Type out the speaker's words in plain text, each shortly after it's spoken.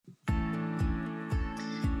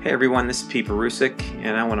Hey everyone, this is Pete Perusik,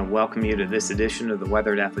 and I want to welcome you to this edition of the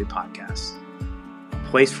Weathered Athlete Podcast, a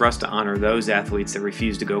place for us to honor those athletes that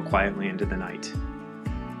refuse to go quietly into the night.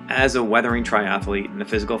 As a weathering triathlete and a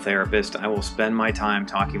physical therapist, I will spend my time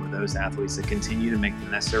talking with those athletes that continue to make the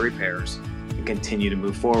necessary repairs and continue to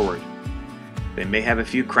move forward. They may have a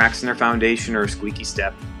few cracks in their foundation or a squeaky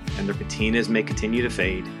step, and their patinas may continue to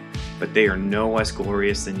fade, but they are no less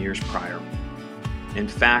glorious than years prior. In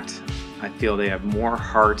fact, I feel they have more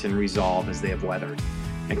heart and resolve as they have weathered,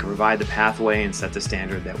 and can provide the pathway and set the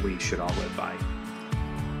standard that we should all live by.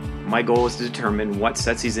 My goal is to determine what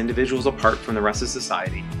sets these individuals apart from the rest of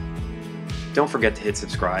society. Don't forget to hit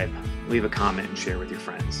subscribe, leave a comment, and share with your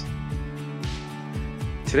friends.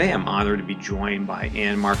 Today I'm honored to be joined by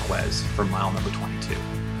Anne Marquis for mile number 22.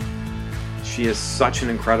 She has such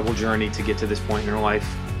an incredible journey to get to this point in her life.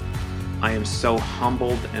 I am so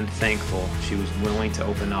humbled and thankful she was willing to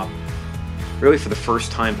open up, really for the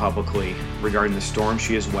first time publicly, regarding the storm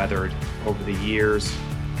she has weathered over the years,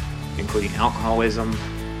 including alcoholism,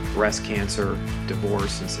 breast cancer,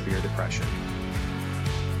 divorce, and severe depression.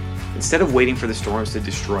 Instead of waiting for the storms to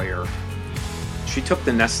destroy her, she took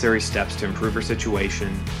the necessary steps to improve her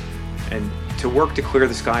situation and to work to clear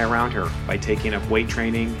the sky around her by taking up weight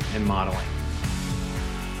training and modeling.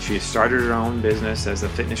 She has started her own business as a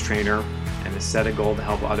fitness trainer and has set a goal to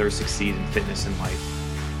help others succeed in fitness and life.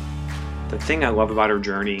 The thing I love about her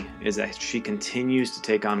journey is that she continues to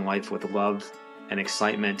take on life with love and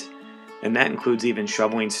excitement, and that includes even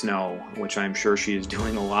shoveling snow, which I'm sure she is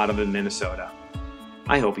doing a lot of in Minnesota.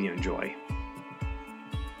 I hope you enjoy.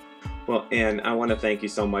 Well, Anne, I want to thank you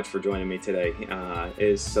so much for joining me today.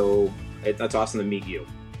 That's awesome to meet you.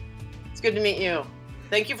 It's good to meet you.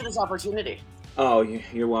 Thank you for this opportunity. Oh,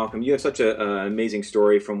 you're welcome. You have such an amazing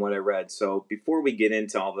story from what I read. So before we get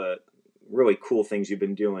into all the really cool things you've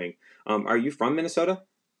been doing, are you from Minnesota?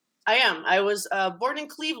 I am. I was born in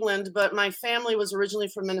Cleveland, but my family was originally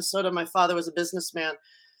from Minnesota. My father was a businessman.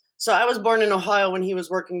 So I was born in Ohio when he was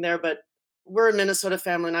working there, but we're a Minnesota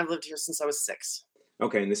family, and I've lived here since I was 6.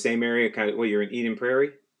 Okay, in the same area, you're in Eden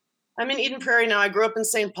Prairie? I'm in Eden Prairie now. I grew up in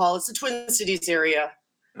St. Paul. It's the Twin Cities area.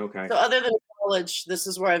 Okay. So other than college, this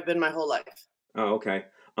is where I've been my whole life. Oh, okay.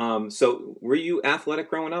 So were you athletic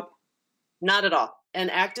growing up? Not at all, and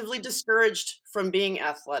actively discouraged from being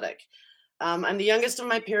athletic. I'm the youngest of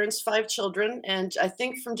my parents' 5 children, and I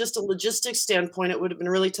think from just a logistics standpoint, it would have been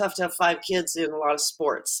really tough to have 5 kids in a lot of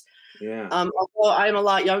sports. Yeah. Although I'm a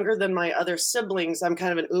lot younger than my other siblings, I'm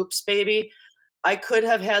kind of an oops baby. I could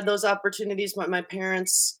have had those opportunities, but my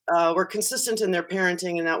parents were consistent in their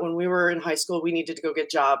parenting, and that when we were in high school, we needed to go get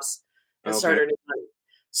jobs and start earning money.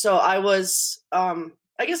 So I was,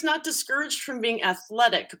 I guess, not discouraged from being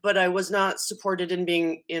athletic, but I was not supported in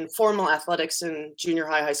being in formal athletics in junior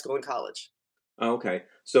high, high school, and college. Okay.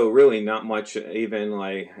 So really not much, even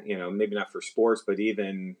maybe not for sports, but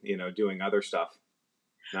even, doing other stuff.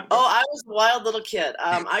 I was a wild little kid.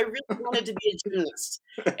 I really wanted to be a gymnast.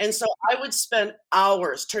 And so I would spend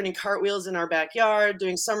hours turning cartwheels in our backyard,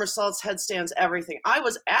 doing somersaults, headstands, everything. I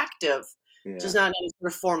was active, just not in any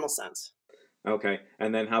sort of formal sense. Okay.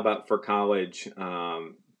 And then how about for college?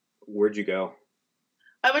 Where'd you go?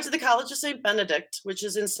 I went to the College of St. Benedict, which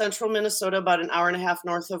is in central Minnesota, about an hour and a half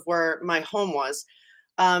north of where my home was.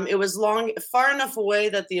 It was far enough away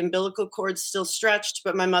that the umbilical cord still stretched,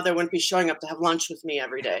 but my mother wouldn't be showing up to have lunch with me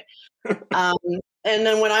every day. And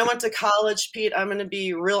then when I went to college, Pete, I'm going to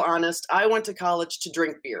be real honest. I went to college to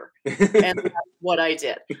drink beer, and that's what I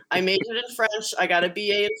did. I majored in French. I got a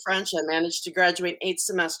BA in French. I managed to graduate 8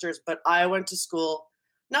 semesters, but I went to school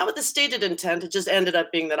not with the stated intent. It just ended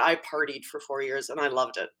up being that I partied for 4 years, and I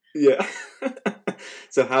loved it. Yeah.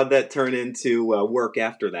 So how'd that turn into work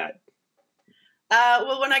after that?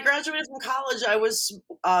 Well, when I graduated from college, I was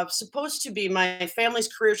supposed to be, my family's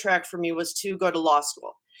career track for me was to go to law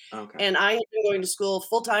school. Okay. And I had been going to school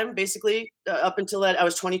full time, basically, up until that I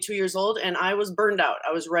was 22 years old, and I was burned out.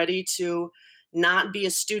 I was ready to not be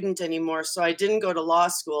a student anymore. So I didn't go to law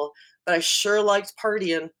school, but I sure liked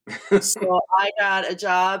partying. So I got a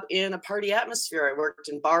job in a party atmosphere. I worked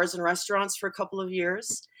in bars and restaurants for a couple of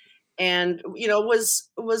years. And, was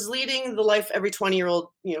leading the life every 20-year-old,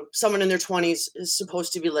 someone in their 20s is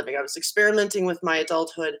supposed to be living. I was experimenting with my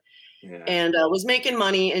adulthood and was making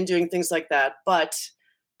money and doing things like that. But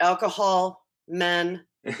alcohol, men,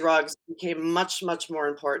 drugs became much, much more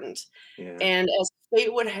important. Yeah. And as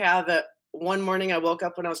fate would have it, one morning I woke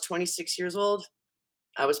up when I was 26 years old.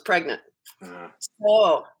 I was pregnant.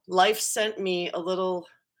 So life sent me a little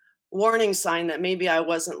warning sign that maybe I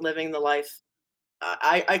wasn't living the life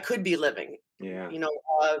I could be living. Yeah.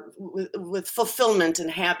 with fulfillment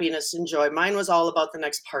and happiness and joy. Mine was all about the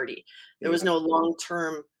next party. There was Yeah. no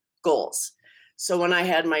long-term goals. So when I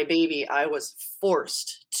had my baby, I was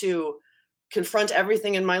forced to confront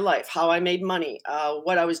everything in my life, how I made money,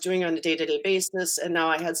 what I was doing on a day-to-day basis, and now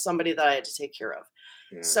I had somebody that I had to take care of.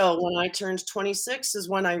 Yeah. So when I turned 26 is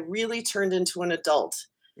when I really turned into an adult.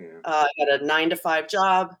 Yeah. I had a 9 to 5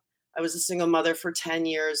 job. I was a single mother for 10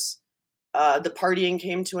 years. The partying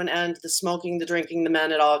came to an end, the smoking, the drinking, the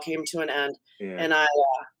men, it all came to an end. Yeah. And I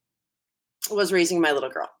was raising my little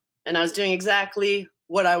girl. And I was doing exactly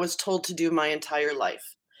what I was told to do my entire life.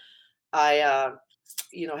 I,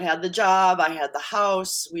 had the job, I had the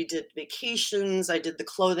house, we did vacations, I did the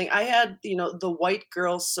clothing. I had, the white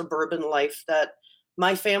girl suburban life that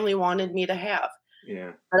my family wanted me to have.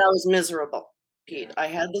 Yeah. But I was miserable, Pete. Yeah. I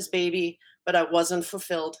had this baby, but I wasn't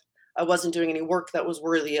fulfilled. I wasn't doing any work that was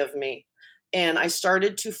worthy of me. And I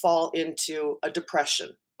started to fall into a depression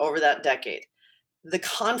over that decade. The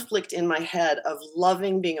conflict in my head of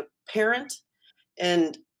loving being a parent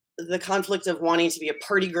and the conflict of wanting to be a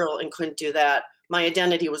party girl and couldn't do that. My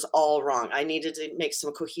identity was all wrong. I needed to make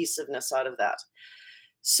some cohesiveness out of that.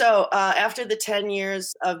 So after the 10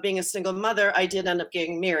 years of being a single mother, I did end up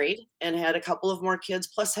getting married and had a couple of more kids,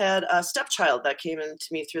 plus had a stepchild that came into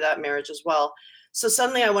me through that marriage as well. So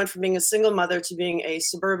suddenly I went from being a single mother to being a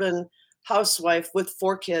suburban housewife with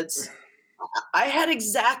 4 kids. I had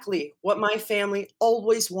exactly what my family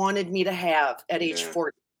always wanted me to have at age Yeah.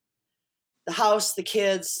 40. The house, the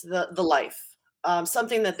kids, the life.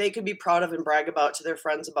 Something that they could be proud of and brag about to their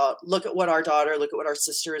friends about. Look at what our daughter, look at what our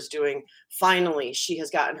sister is doing. Finally, she has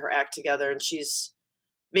gotten her act together and she's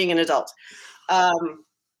being an adult.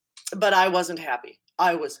 But I wasn't happy.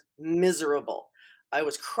 I was miserable. I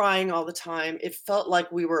was crying all the time. It felt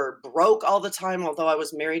like we were broke all the time, although I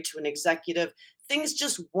was married to an executive. Things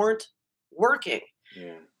just weren't working.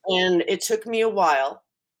 Yeah. And it took me a while.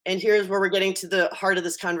 And here's where we're getting to the heart of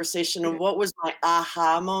this conversation. And what was my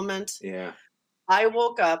aha moment? Yeah. I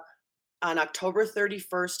woke up on October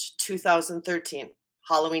 31st, 2013,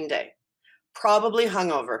 Halloween Day, probably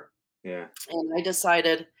hungover. Yeah. And I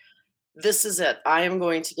decided, this is it. I am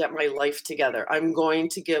going to get my life together. I'm going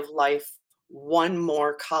to give life one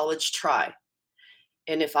more college try.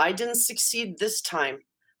 And if I didn't succeed this time,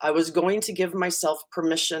 I was going to give myself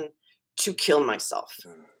permission to kill myself.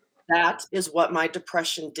 That is what my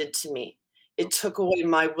depression did to me. It took away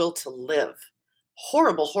my will to live.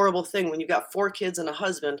 Horrible, horrible thing when you got 4 kids and a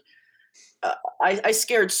husband. I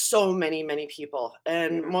scared so many, many people,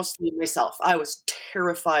 and mostly myself. I was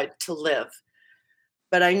terrified to live.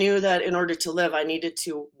 But I knew that in order to live, I needed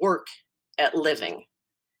to work at living.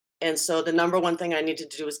 And so the number one thing I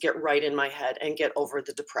needed to do was get right in my head and get over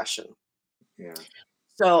the depression. Yeah.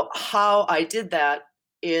 So how I did that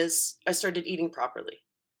is I started eating properly.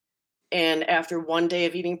 And after one day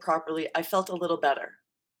of eating properly, I felt a little better.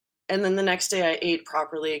 And then the next day I ate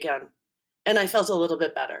properly again, and I felt a little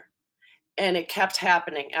bit better. And it kept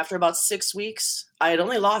happening. After about 6 weeks, I had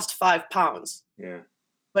only lost 5 pounds. Yeah.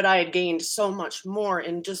 But I had gained so much more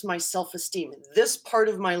in just my self-esteem. This part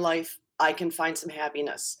of my life, I can find some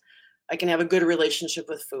happiness. I can have a good relationship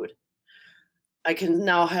with food. I can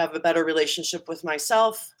now have a better relationship with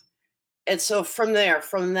myself. And so from there,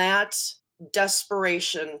 from that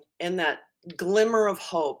desperation and that glimmer of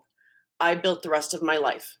hope, I built the rest of my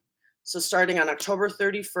life. So starting on October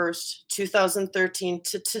 31st, 2013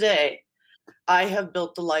 to today, I have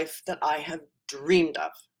built the life that I have dreamed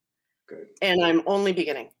of. Good. And I'm only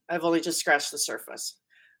beginning. I've only just scratched the surface.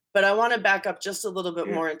 But I want to back up just a little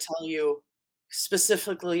bit more and tell you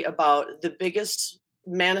specifically about the biggest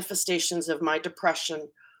manifestations of my depression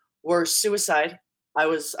were suicide. I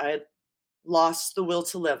had lost the will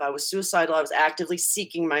to live. I was suicidal. I was actively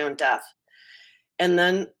seeking my own death. And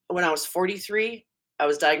then when I was 43, I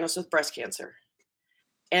was diagnosed with breast cancer.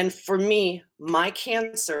 And for me, my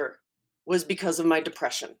cancer was because of my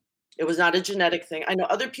depression. It was not a genetic thing. I know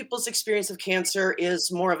other people's experience of cancer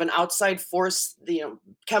is more of an outside force,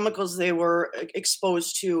 chemicals they were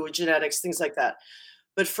exposed to, genetics, things like that.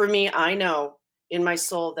 But for me, I know in my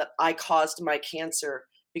soul that I caused my cancer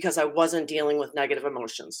because I wasn't dealing with negative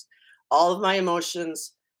emotions. All of my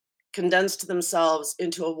emotions condensed themselves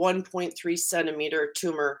into a 1.3 centimeter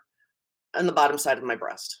tumor on the bottom side of my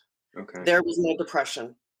breast. Okay. There was no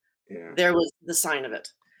depression. Yeah. There was the sign of it.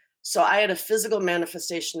 So I had a physical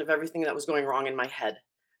manifestation of everything that was going wrong in my head.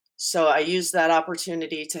 So I used that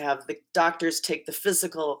opportunity to have the doctors take the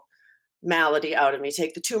physical malady out of me,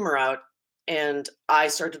 take the tumor out, and I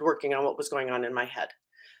started working on what was going on in my head.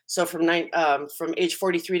 So from age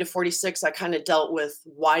 43 to 46, I kind of dealt with,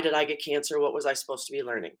 why did I get cancer? What was I supposed to be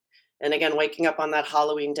learning? And again, waking up on that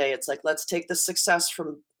Halloween day, it's like, let's take the success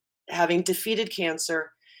from having defeated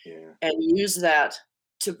cancer Yeah. and use that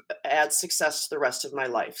to add success to the rest of my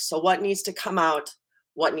life. So what needs to come out?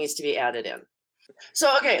 What needs to be added in?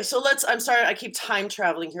 So, okay, so I'm sorry, I keep time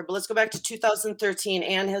traveling here, but let's go back to 2013.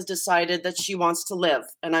 Anne has decided that she wants to live,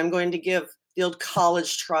 and I'm going to give the old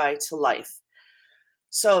college try to life.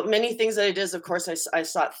 So many things that I did is, of course, I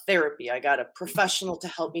sought therapy. I got a professional to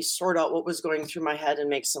help me sort out what was going through my head and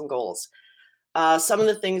make some goals. Some of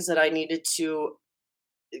the things that I needed to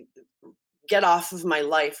get off of my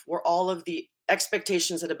life were all of the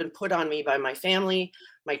expectations that have been put on me by my family,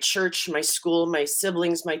 my church, my school, my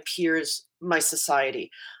siblings, my peers, my society.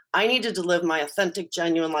 I needed to live my authentic,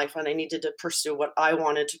 genuine life, and I needed to pursue what I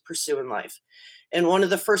wanted to pursue in life. And one of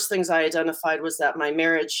the first things I identified was that my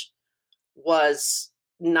marriage was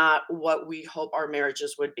not what we hope our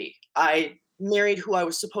marriages would be. I married who I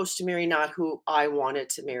was supposed to marry, not who I wanted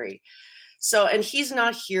to marry. So, and he's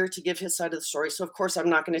not here to give his side of the story. So, of course, I'm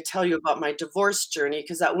not going to tell you about my divorce journey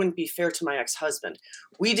because that wouldn't be fair to my ex-husband.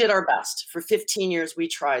 We did our best. For 15 years, we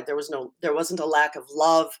tried. There wasn't a lack of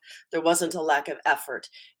love. There wasn't a lack of effort.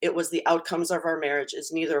 It was the outcomes of our marriage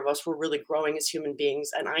as neither of us were really growing as human beings.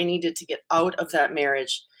 And I needed to get out of that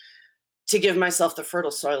marriage to give myself the fertile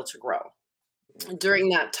soil to grow. During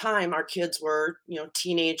that time, our kids were,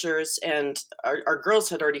 teenagers, and our girls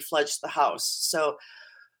had already fledged the house. So,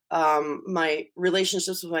 my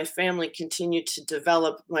relationships with my family continued to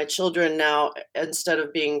develop. My children now, instead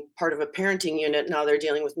of being part of a parenting unit, now they're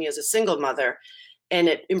dealing with me as a single mother, and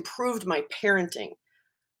it improved my parenting.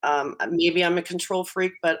 Maybe I'm a control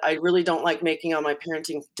freak, but I really don't like making all my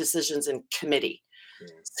parenting decisions in committee.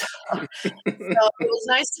 So it was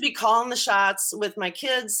nice to be calling the shots with my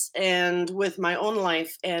kids and with my own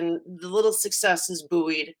life, and the little successes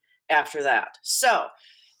buoyed after that. So,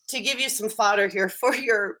 to give you some fodder here for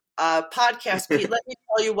your podcast, Pete, let me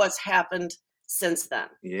tell you what's happened since then.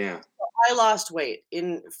 Yeah. So I lost weight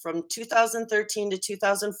from 2013 to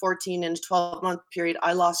 2014 in a 12-month period.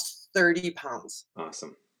 I lost 30 pounds.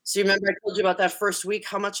 Awesome. So you remember I told you about that first week,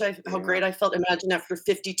 how great I felt. Imagine after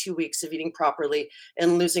 52 weeks of eating properly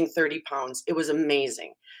and losing 30 pounds. It was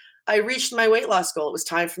amazing. I reached my weight loss goal. It was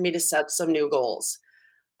time for me to set some new goals.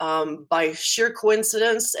 By sheer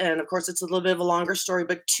coincidence, and of course it's a little bit of a longer story,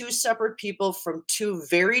 but two separate people from two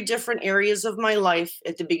very different areas of my life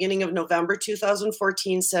at the beginning of November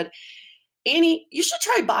 2014 said, Annie, you should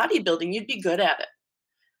try bodybuilding. You'd be good at it.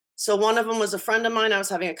 So one of them was a friend of mine I was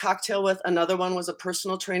having a cocktail with. Another one was a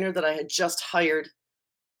personal trainer that I had just hired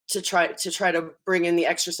to try to bring in the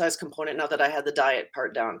exercise component now that I had the diet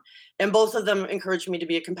part down. And both of them encouraged me to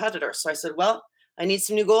be a competitor. So I said, well, I need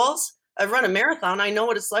some new goals. I've run a marathon. I know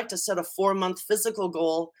what it's like to set a 4-month physical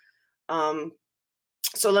goal.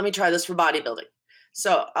 So let me try this for bodybuilding.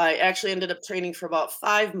 So I actually ended up training for about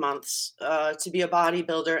 5 months to be a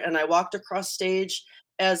bodybuilder. And I walked across stage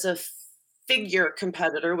as a figure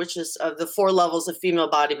competitor, which is the 4 levels of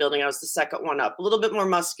female bodybuilding. I was the second one up, a little bit more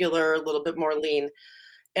muscular, a little bit more lean.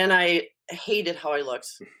 And I hated how I looked.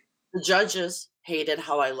 The judges hated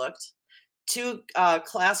how I looked. 2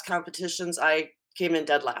 class competitions, I came in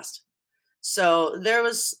dead last. So there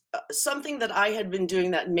was something that I had been doing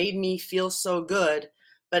that made me feel so good,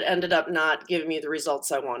 but ended up not giving me the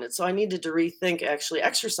results I wanted. So I needed to rethink actually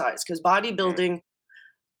exercise, because bodybuilding,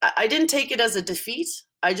 I didn't take it as a defeat.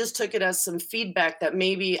 I just took it as some feedback that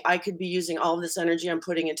maybe I could be using all of this energy I'm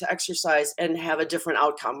putting into exercise and have a different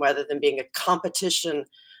outcome rather than being a competition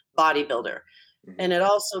bodybuilder. Mm-hmm. And it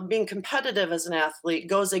also, being competitive as an athlete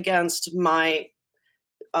goes against my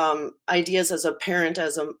ideas as a parent,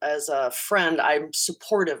 as a friend. I'm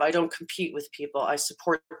supportive. I don't compete with people. I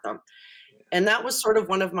support them. And that was sort of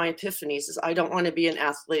one of my epiphanies, is I don't want to be an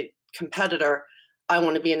athlete competitor. I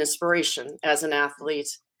want to be an inspiration as an athlete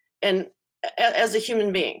and as a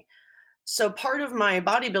human being. So part of my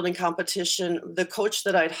bodybuilding competition, the coach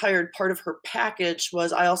that I'd hired, part of her package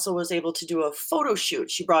was I also was able to do a photo shoot.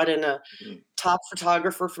 She brought in a top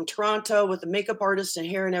photographer from Toronto with a makeup artist and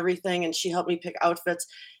hair and everything, and she helped me pick outfits.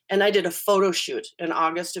 And I did a photo shoot in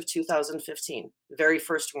August of 2015, the very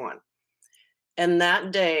first one. And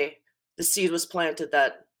that day, the seed was planted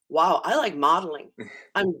that, wow, I like modeling.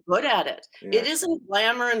 I'm good at it. Yeah. It isn't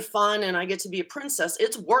glamour and fun and I get to be a princess.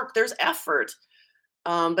 It's work. There's effort.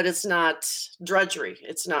 But it's not drudgery.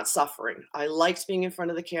 It's not suffering. I liked being in front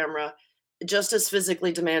of the camera, just as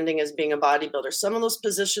physically demanding as being a bodybuilder. Some of those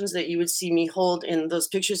positions that you would see me hold in those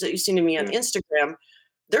pictures that you see to me on Instagram,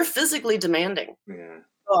 they're physically demanding. Yeah.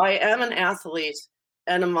 So I am an athlete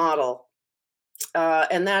and a model.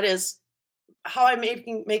 And that is how I'm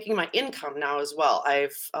making my income now as well.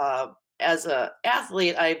 I've as a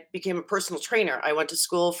athlete, I became a personal trainer. I went to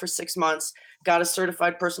school for 6 months, got a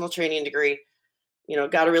certified personal training degree,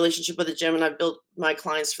 got a relationship with the gym, and I've built my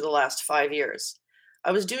clients for the last 5 years.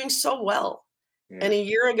 I was doing so well. Yeah. And a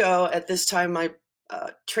year ago at this time, my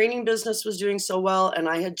training business was doing so well, and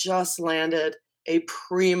I had just landed a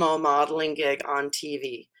primo modeling gig on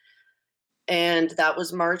TV. And that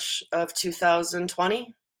was March of 2020.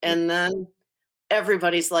 Yeah. And then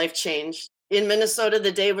everybody's life changed. In Minnesota,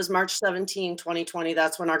 the day was March 17, 2020.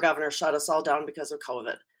 That's when our governor shut us all down because of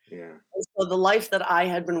COVID. Yeah. And so the life that I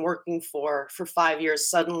had been working for 5 years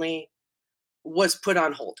suddenly was put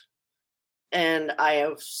on hold. And I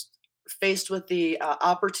was faced with the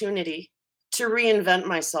opportunity to reinvent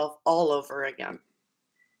myself all over again.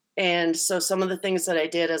 And so some of the things that I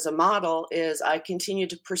did as a model is I continued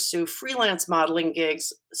to pursue freelance modeling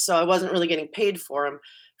gigs. So I wasn't really getting paid for them.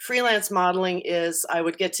 Freelance modeling is I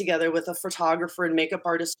would get together with a photographer and makeup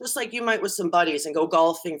artist, just like you might with some buddies, and go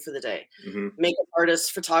golfing for the day. Hmm. Makeup artists,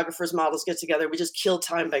 photographers, models get together. We just kill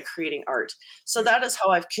time by creating art. So that is how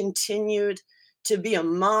I've continued to be a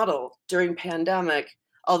model during pandemic,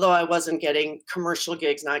 although I wasn't getting commercial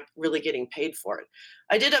gigs, not really getting paid for it.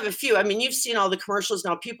 I did have a few. I mean, you've seen all the commercials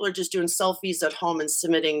now. People are just doing selfies at home and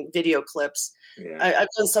submitting video clips. Yeah. I've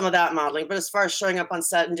done some of that modeling, but as far as showing up on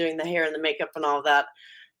set and doing the hair and the makeup and all of that,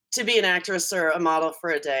 to be an actress or a model for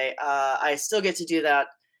a day, I still get to do that.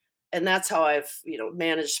 And that's how I've,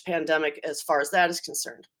 managed pandemic as far as that is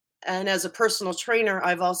concerned. And as a personal trainer,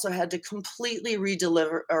 I've also had to completely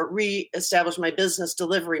reestablish my business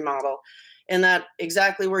delivery model. And that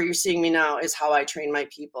exactly where you're seeing me now is how I train my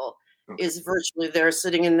people. Okay. Is virtually they're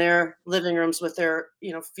sitting in their living rooms with their,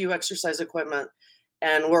 few exercise equipment,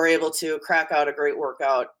 and we're able to crack out a great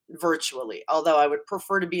workout virtually. Although I would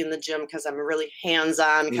prefer to be in the gym because I'm a really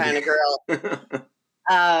hands-on kind of girl.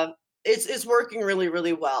 It's working really,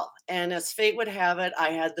 really well. And as fate would have it, I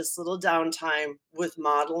had this little downtime with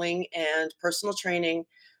modeling and personal training,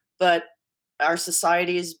 but our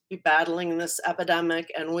society is battling this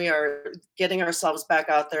epidemic, and we are getting ourselves back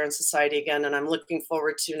out there in society again. And I'm looking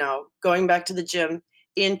forward to now going back to the gym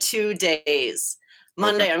in 2 days.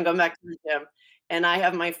 Monday, Okay. I'm going back to the gym, and I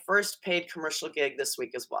have my first paid commercial gig this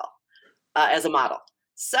week as well, as a model.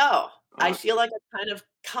 So I feel like I've kind of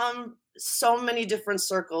come so many different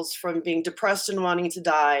circles from being depressed and wanting to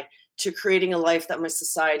die to creating a life that my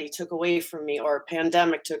society took away from me or a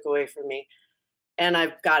pandemic took away from me. And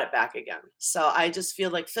I've got it back again. So I just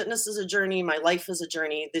feel like fitness is a journey. My life is a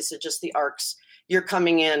journey. These are just the arcs. You're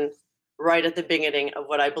coming in right at the beginning of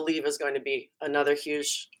what I believe is going to be another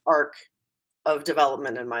huge arc of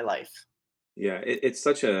development in my life. Yeah, it's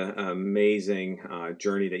such an amazing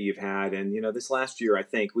journey that you've had, and this last year, I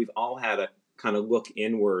think we've all had a kind of look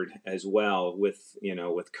inward as well. With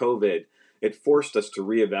COVID, it forced us to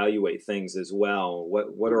reevaluate things as well.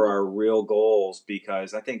 What are our real goals?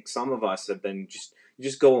 Because I think some of us have been you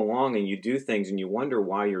just go along and you do things and you wonder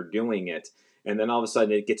why you're doing it. And then all of a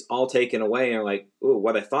sudden it gets all taken away, and you're like, "Ooh,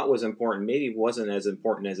 what I thought was important maybe wasn't as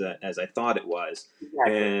important as I thought it was."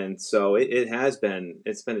 Exactly. And so it's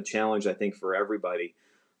been a challenge, I think, for everybody.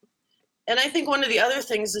 And I think one of the other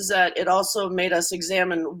things is that it also made us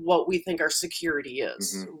examine what we think our security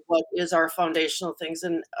is. Hmm. What is our foundational things?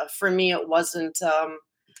 And for me, it wasn't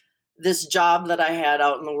this job that I had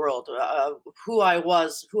out in the world. Who I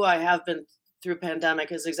was, who I have been through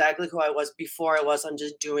pandemic is exactly who I was before I was. I'm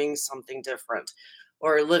just doing something different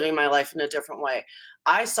or living my life in a different way.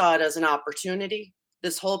 I saw it as an opportunity.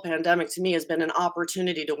 This whole pandemic to me has been an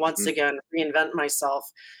opportunity to once Hmm. again reinvent myself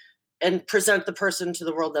and present the person to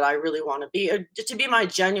the world that I really want to be, or to be my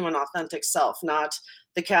genuine, authentic self, not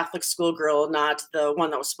the Catholic schoolgirl, not the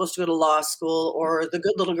one that was supposed to go to law school, or the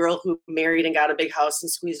good little girl who married and got a big house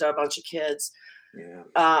and squeezed out a bunch of kids. Yeah.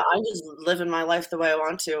 I'm just living my life the way I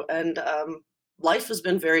want to. And life has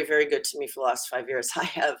been very, very good to me for the last 5 years. I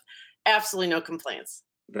have absolutely no complaints.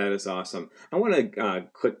 That is awesome. I want to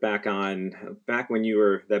click back when you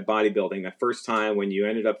were that bodybuilding, that first time when you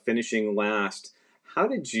ended up finishing last. How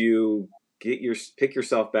did you pick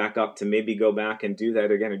yourself back up to maybe go back and do that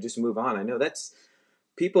again or just move on? I know that's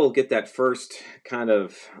people get that first kind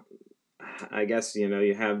of, I guess,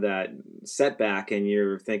 you have that setback and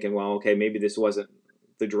you're thinking, well, okay, maybe this wasn't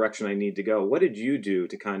the direction I need to go. What did you do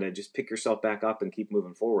to kind of just pick yourself back up and keep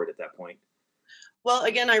moving forward at that point? Well,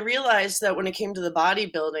 again, I realized that when it came to the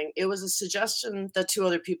bodybuilding, it was a suggestion that two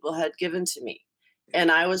other people had given to me. And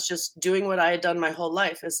I was just doing what I had done my whole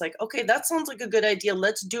life. It's like, okay, that sounds like a good idea.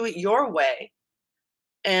 Let's do it your way.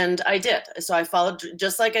 And I did. So I followed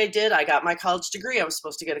just like I did. I got my college degree. I was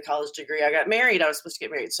supposed to get a college degree. I got married. I was supposed to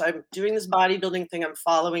get married. So I'm doing this bodybuilding thing. I'm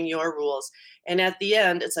following your rules. And at the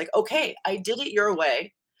end, it's like, okay, I did it your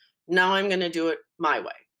way. Now I'm going to do it my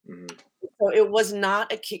way. Mm-hmm. So it was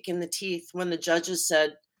not a kick in the teeth when the judges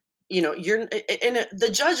said, the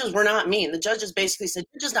judges were not mean. The judges basically said,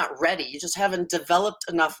 you're just not ready. You just haven't developed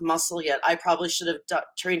enough muscle yet. I probably should have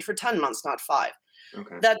trained for 10 months, not 5.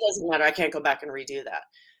 Okay. That doesn't matter. I can't go back and redo that.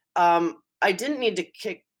 I didn't need to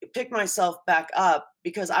pick myself back up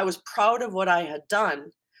because I was proud of what I had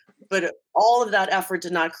done, but all of that effort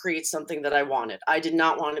did not create something that I wanted. I did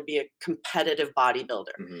not want to be a competitive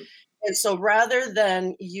bodybuilder. Mm-hmm. And so rather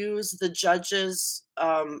than use the judges'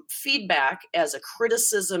 feedback as a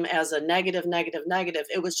criticism, as a negative,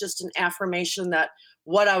 it was just an affirmation that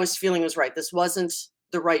what I was feeling was right. This wasn't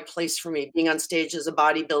the right place for me. Being on stage as a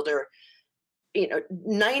bodybuilder,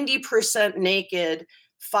 90% naked,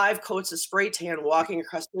 5 coats of spray tan, walking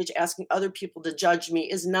across stage, asking other people to judge me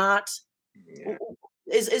is not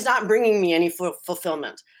bringing me any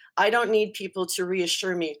fulfillment. I don't need people to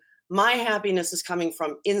reassure me. My happiness is coming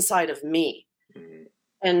from inside of me. Mm-hmm.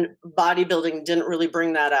 And bodybuilding didn't really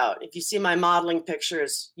bring that out. If you see my modeling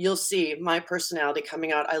pictures, you'll see my personality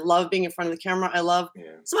coming out. I love being in front of the camera. I love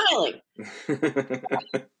smiling.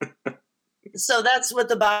 So that's what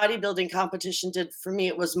the bodybuilding competition did for me.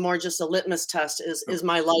 It was more just a litmus test. Is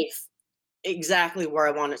my life exactly where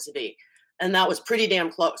I want it to be? And that was pretty damn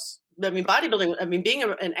close. I mean, bodybuilding, being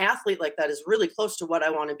an athlete like that is really close to what I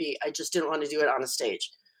want to be. I just didn't want to do it on a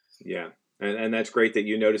stage. Yeah. And that's great that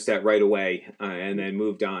you noticed that right away and then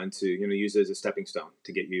moved on to, use it as a stepping stone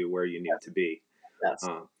to get you where you need to be. Yes.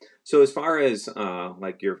 So as far as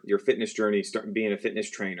like your fitness journey, being a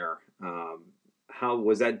fitness trainer, how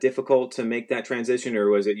was that difficult to make that transition, or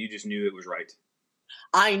was it you just knew it was right?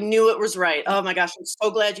 I knew it was right. Oh my gosh, I'm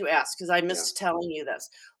so glad you asked because I missed telling you this.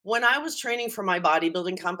 When I was training for my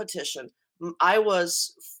bodybuilding competition, I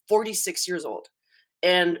was 46 years old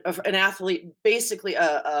and an athlete, basically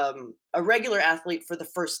a regular athlete for the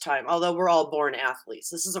first time, although we're all born athletes.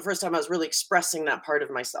 This is the first time I was really expressing that part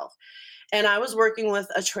of myself. And I was working with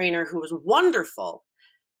a trainer who was wonderful.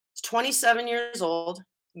 27 years old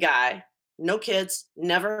guy, no kids,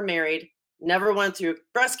 never married, never went through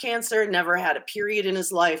breast cancer, never had a period in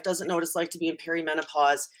his life, doesn't know what it's like to be in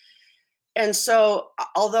perimenopause. And so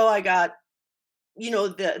although I got,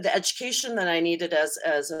 the education that I needed as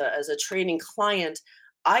a training client,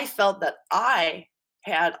 I felt that I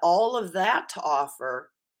had all of that to offer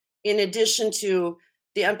in addition to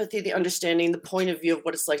the empathy, the understanding, the point of view of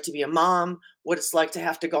what it's like to be a mom, what it's like to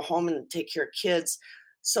have to go home and take care of kids.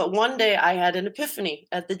 So one day I had an epiphany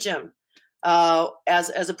at the gym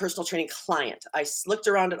as a personal training client. I looked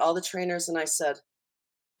around at all the trainers and I said,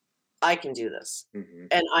 I can do this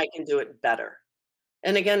and I can do it better.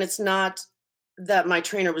 And again, it's not that my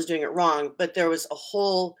trainer was doing it wrong, but there was a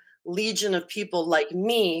whole legion of people like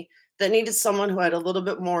me that needed someone who had a little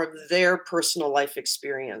bit more of their personal life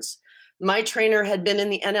experience. My trainer had been in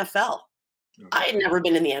the NFL. Okay. I had never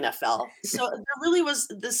been in the NFL. So there really was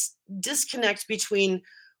this disconnect between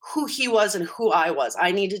who he was and who I was.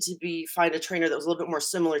 I needed to find a trainer that was a little bit more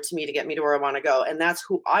similar to me to get me to where I want to go. And that's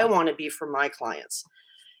who I want to be for my clients.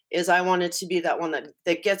 Is I wanted to be that one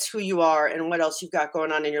that gets who you are and what else you've got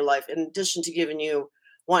going on in your life. In addition to giving you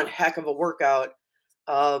one heck of a workout,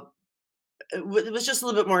 it was just a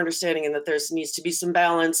little bit more understanding in that there needs to be some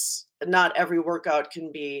balance. Not every workout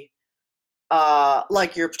can be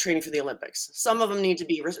like you're training for the Olympics. Some of them need to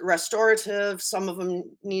be restorative. Some of them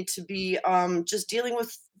need to be just dealing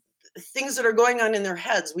with things that are going on in their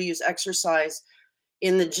heads. We use exercise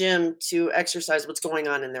in the gym to exercise what's going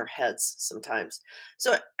on in their heads sometimes.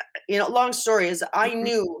 So, long story is I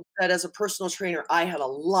knew that as a personal trainer, I had a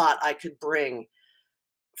lot I could bring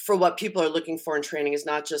for what people are looking for in training is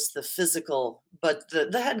not just the physical, but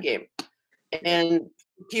the head game. And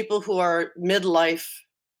people who are midlife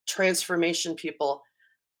transformation people,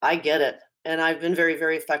 I get it. And I've been very,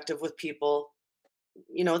 very effective with people,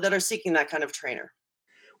 that are seeking that kind of trainer.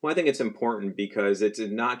 Well, I think it's important because it's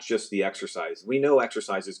not just the exercise. We know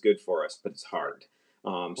exercise is good for us, but it's hard.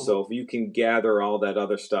 So if you can gather all that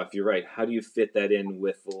other stuff, you're right. How do you fit that in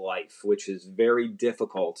with life, which is very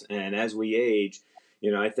difficult. And as we age,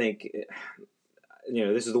 I think,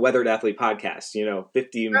 this is the Weathered Athlete podcast,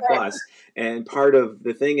 50 and plus. And part of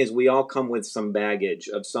the thing is we all come with some baggage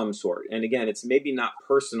of some sort. And again, it's maybe not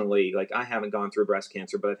personally, like I haven't gone through breast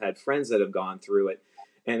cancer, but I've had friends that have gone through it.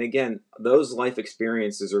 And again, those life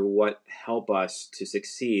experiences are what help us to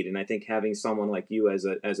succeed. And I think having someone like you as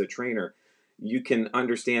a trainer, you can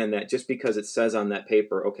understand that just because it says on that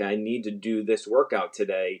paper, okay, I need to do this workout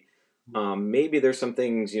today. Maybe there's some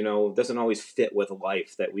things, doesn't always fit with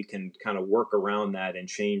life that we can kind of work around that and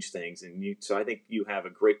change things. So I think you have a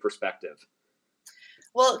great perspective.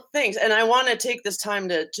 Well, thanks. And I want to take this time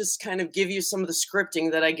to just kind of give you some of the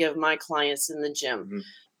scripting that I give my clients in the gym.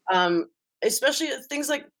 Mm-hmm. Especially things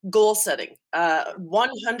like goal setting.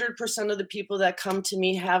 100% of the people that come to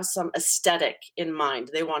me have some aesthetic in mind.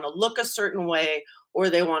 They want to look a certain way, or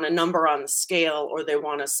they want a number on the scale, or they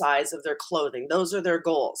want a size of their clothing. Those are their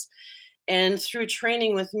goals. And through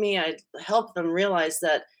training with me, I help them realize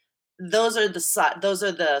that those are the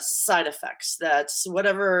side effects. That's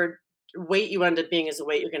whatever weight you end up being is the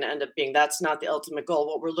weight you're going to end up being. That's not the ultimate goal.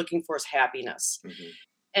 What we're looking for is happiness. Mm-hmm.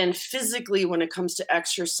 And physically, when it comes to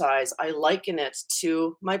exercise, I liken it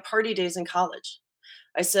to my party days in college.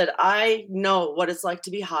 I said, I know what it's like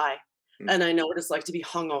to be high, and I know what it's like to be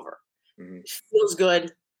hungover. Mm-hmm. It feels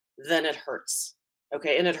good, then it hurts.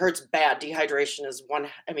 Okay. And it hurts bad. Dehydration is one.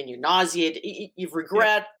 I mean, you nauseate, you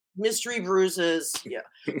regret, mystery bruises,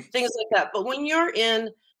 things like that. But when you're in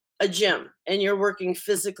a gym and you're working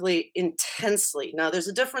physically intensely, now there's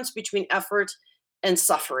a difference between effort and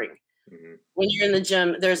suffering. Mm-hmm. When you're in the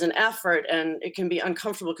gym, there's an effort and it can be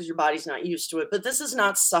uncomfortable because your body's not used to it. But this is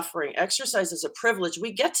not suffering. Exercise is a privilege.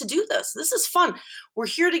 We get to do this. This is fun. We're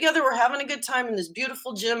here together. We're having a good time in this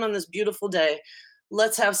beautiful gym on this beautiful day.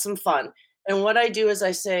 Let's have some fun. And what I do is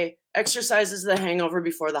I say, exercise is the hangover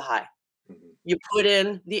before the high. Mm-hmm. You put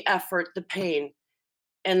in the effort, the pain.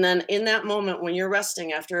 And then in that moment when you're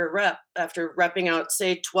resting after a rep, after repping out,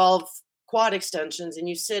 say 12 quad extensions, and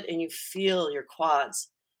you sit and you feel your quads,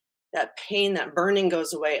 that pain, that burning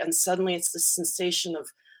goes away. And suddenly it's this sensation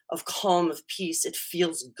of calm, of peace. It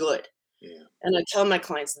feels good. Yeah. And I tell my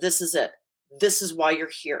clients, this is it. This is why you're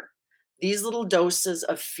here. These little doses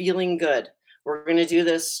of feeling good. We're going to do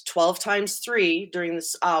this 12 times 3 during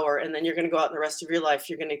this hour. And then you're going to go out in the rest of your life.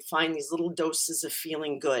 You're going to find these little doses of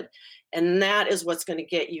feeling good. And that is what's going to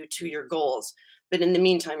get you to your goals. But in the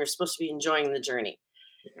meantime, you're supposed to be enjoying the journey.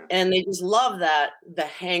 Yeah. And they just love that, the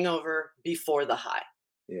hangover before the high.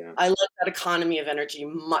 Yeah. I like that economy of energy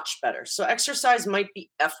much better. So exercise might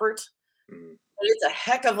be effort, but it's a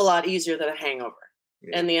heck of a lot easier than a hangover.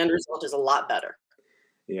 Yeah. And the end result is a lot better.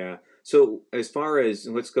 Yeah. So as far as,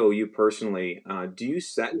 let's go you personally, do you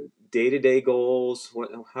set day-to-day goals?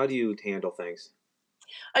 How do you handle things?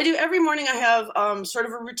 I do. Every morning I have sort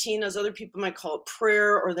of a routine, as other people might call it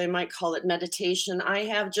prayer, or they might call it meditation. I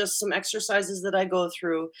have just some exercises that I go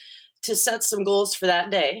through to set some goals for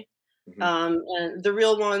that day. Mm-hmm. And the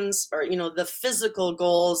real ones are, the physical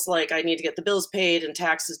goals, like I need to get the bills paid and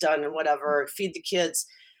taxes done and whatever, feed the kids.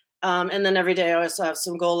 And then every day I also have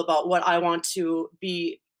some goal about what I want to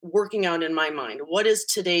be working out in my mind. What is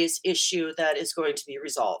today's issue that is going to be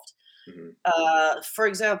resolved? Mm-hmm. For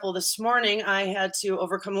example, this morning I had to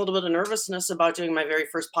overcome a little bit of nervousness about doing my very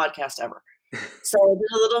first podcast ever. So I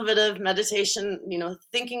did a little bit of meditation,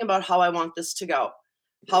 thinking about how I want this to go,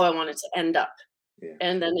 how I want it to end up. Yeah.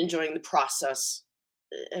 And then enjoying the process.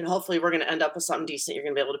 And hopefully we're going to end up with something decent you're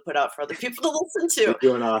going to be able to put out for other people to listen to.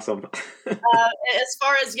 You're doing awesome. As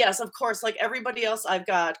far as, yes, of course, like everybody else, I've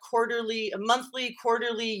got monthly,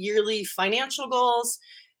 quarterly, yearly financial goals.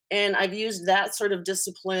 And I've used that sort of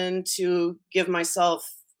discipline to give myself,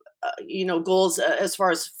 goals as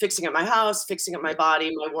far as fixing up my house, fixing up my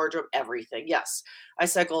body, my wardrobe, everything. Yes, I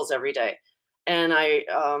set goals every day. And I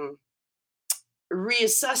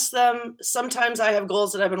reassess them. Sometimes I have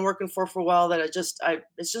goals that I've been working for a while that it's just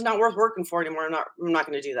not worth working for anymore. I'm not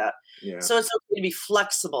going to do that. Yeah. So it's okay to be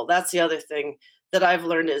flexible. That's the other thing that I've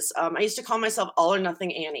learned is I used to call myself all or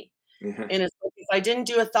nothing Annie. Yeah. And it's like, if I didn't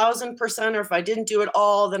do 1,000%, or if I didn't do it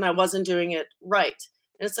all, then I wasn't doing it right.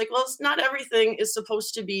 And it's like, well, it's not everything is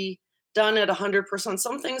supposed to be done at 100%.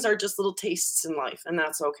 Some things are just little tastes in life, and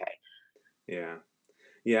that's okay. Yeah.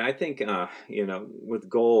 Yeah, I think, with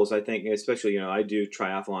goals, I think, especially, I do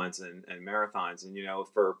triathlons and marathons. And,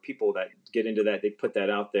 for people that get into that, they put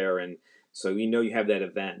that out there. And so, you have that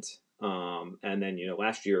event. And then,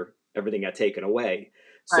 last year, everything got taken away.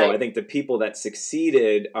 So right. I think the people that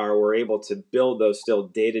succeeded were able to build those still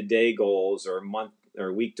day-to-day goals or month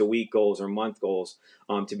or week-to-week goals or month goals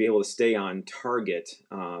to be able to stay on target.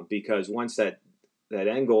 Because once that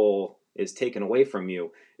end goal is taken away from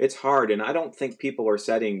you, it's hard. And I don't think people are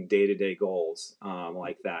setting day-to-day goals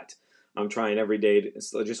like that. I'm trying every day,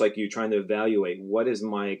 just like you, trying to evaluate what is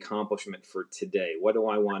my accomplishment for today? What do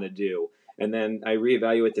I want to do? And then I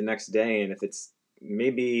reevaluate the next day. And if it's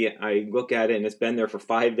maybe I look at it and it's been there for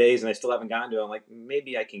 5 days and I still haven't gotten to it, I'm like,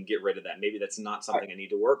 maybe I can get rid of that. Maybe that's not something I need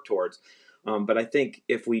to work towards. But I think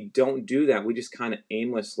if we don't do that, we just kind of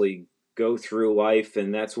aimlessly go through life,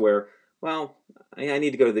 and that's where, well, I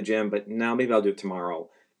need to go to the gym, but now maybe I'll do it tomorrow.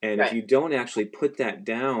 And if Right. you don't actually put that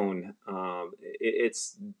down,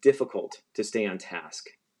 it's difficult to stay on task.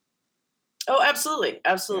 Oh, absolutely, Yeah,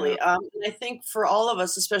 absolutely. And I think for all of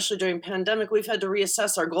us, especially during pandemic, we've had to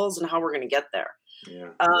reassess our goals and how we're going to get there.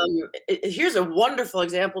 yeah, Here's a wonderful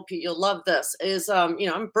example, Pete. You'll love this. Is I'm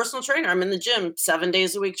a personal trainer. I'm in the gym 7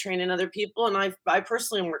 days a week training other people, and I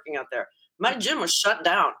personally am working out there. My gym was shut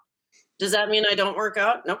down. Does that mean I don't work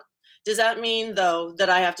out? Nope. Does that mean though that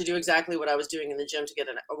I have to do exactly what I was doing in the gym to get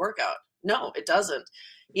a workout? No, it doesn't.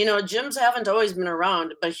 Gyms haven't always been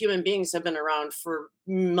around, but human beings have been around for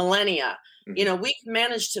millennia. hmm We've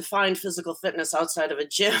managed to find physical fitness outside of a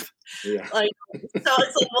gym. yeah, Like, so it's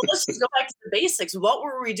like, well, let's just go back to the basics. What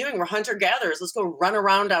were we doing? We're hunter gatherers. Let's go run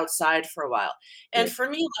around outside for a while. yeah. And for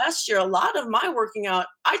me last year, a lot of my working out,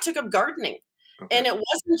 I took up gardening. Okay. And it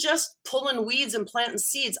wasn't just pulling weeds and planting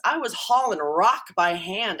seeds. I was hauling rock by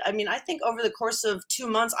hand. I mean, I think over the course of 2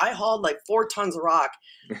 months, I hauled like 4 tons of rock,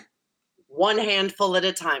 one handful at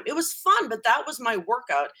a time. It was fun, but that was my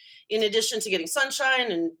workout in addition to getting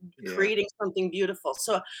sunshine and Yeah. creating something beautiful.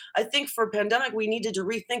 So I think for pandemic, we needed to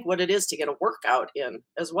rethink what it is to get a workout in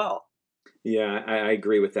as well. Yeah, I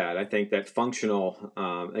agree with that. I think that functional,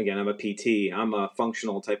 again, I'm a PT. I'm a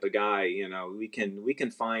functional type of guy. We can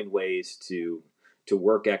find ways to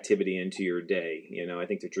work activity into your day. I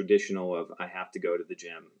think the traditional of I have to go to the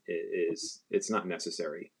gym is it's not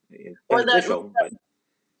necessary. It's Or that beneficial, but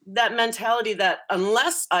that mentality that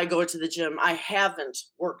unless I go to the gym, I haven't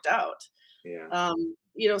worked out. yeah.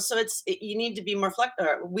 So you need to be more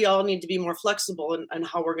we all need to be more flexible in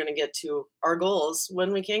how we're going to get to our goals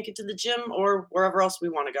when we can't get to the gym or wherever else we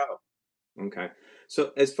want to go. Okay.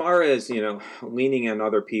 So as far as, leaning on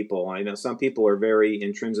other people, I know some people are very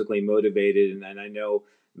intrinsically motivated, and I know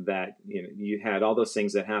that, you had all those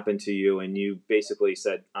things that happened to you and you basically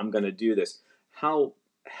said, I'm going to do this. How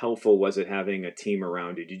helpful was it having a team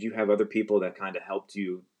around you? Did you have other people that kind of helped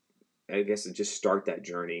you, I guess, to just start that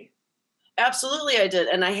journey? Absolutely, I did,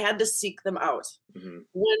 and I had to seek them out. Hmm.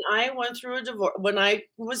 When I went through a divorce, when I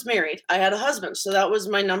was married, I had a husband, so that was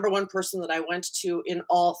my number one person that I went to in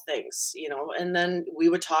all things. And then we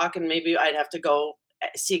would talk, and maybe I'd have to go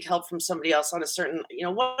seek help from somebody else on a certain,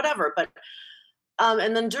 whatever. But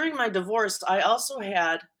and then during my divorce, I also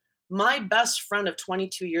had my best friend of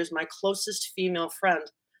 22 years, my closest female friend,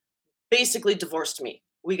 basically divorced me.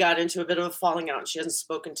 We got into a bit of a falling out, and she hasn't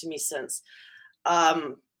spoken to me since.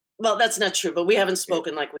 Um, well, that's not true, but we haven't Yeah.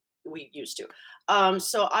 spoken like we used to.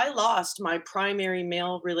 So I lost my primary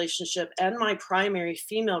male relationship and my primary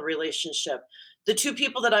female relationship. The two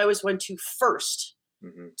people that I always went to first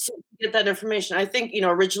Hmm. to get that information. I think,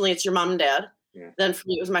 originally it's your mom and dad. Yeah. Then for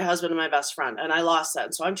me, it was my husband and my best friend, and I lost that.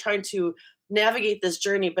 And so I'm trying to navigate this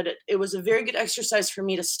journey, but it was a very good exercise for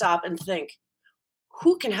me to stop and think,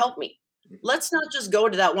 who can help me? Hmm. Let's not just go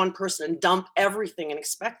to that one person and dump everything and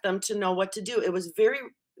expect them to know what to do. It was very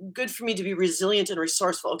good for me to be resilient and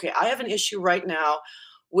resourceful. Okay, I have an issue right now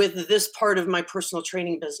with this part of my personal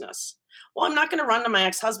training business. Well, I'm not going to run to my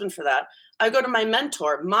ex-husband for that. I go to my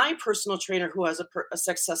mentor, my personal trainer who has a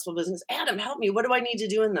successful business. Adam, help me. What do I need to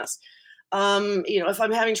do in this? If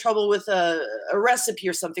I'm having trouble with a recipe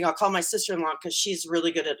or something, I'll call my sister-in-law because she's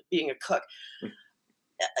really good at being a cook.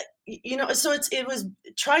 So it was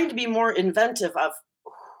trying to be more inventive of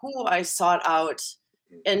who I sought out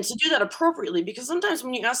and to do that appropriately, because sometimes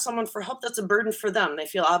when you ask someone for help, that's a burden for them. They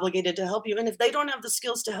feel obligated to help you, and if they don't have the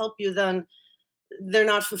skills to help you, then they're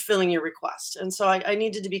not fulfilling your request. And so I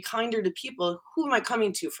needed to be kinder to people. Who am I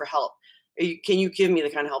coming to for help? Can you give me the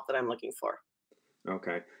kind of help that I'm looking for?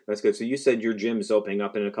 Okay, that's good. So you said your gym's opening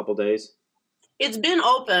up in a couple days? It's been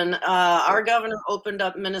open. Yeah. Our governor opened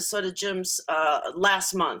up Minnesota gyms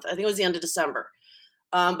last month. I think it was the end of December.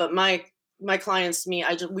 But my clients, we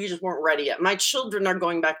just weren't ready yet. My children are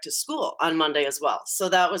going back to school on Monday as well, so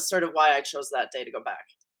that was sort of why I chose that day to go back.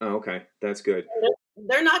 Oh, okay, that's good.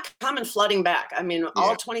 They're not coming flooding back. I mean, Yeah.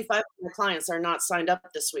 all 25 of my clients are not signed up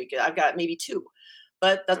this week. I've got maybe two,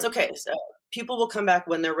 but that's Okay. okay. So people will come back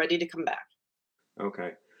when they're ready to come back.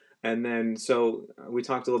 Okay. And then, so we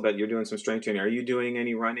talked a little bit. You're doing some strength training. Are you doing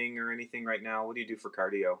any running or anything right now? What do you do for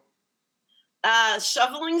cardio?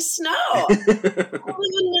 Shoveling snow. I live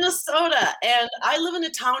in Minnesota and I live in a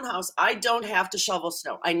townhouse. I don't have to shovel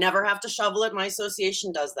snow. I never have to shovel it. My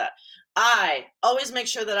association does that. I always make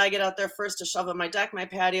sure that I get out there first to shovel my deck, my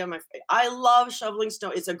patio, I love shoveling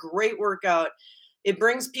snow. It's a great workout. It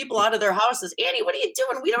brings people out of their houses. Annie, what are you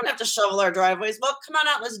doing? We don't have to shovel our driveways. Well, come on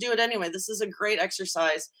out. Let's do it anyway. This is a great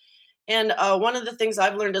exercise. And one of the things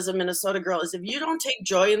I've learned as a Minnesota girl is if you don't take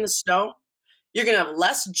joy in the snow, you're going to have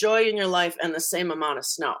less joy in your life and the same amount of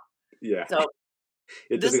snow. Yeah. So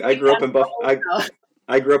It this doesn't. weekend,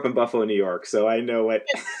 I grew up in Buffalo, New York, so I know what.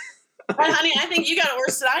 honey, I think you got it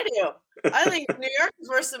worse than I do. I think New York is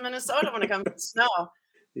worse than Minnesota when it comes to snow.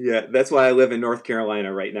 Yeah, that's why I live in North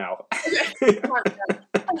Carolina right now. Okay, come on.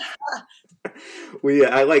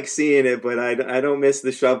 I like seeing it, but I don't miss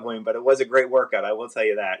the shoveling. But it was a great workout, I will tell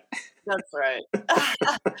you that. That's right.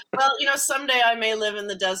 Well, someday I may live in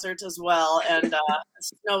the desert as well, and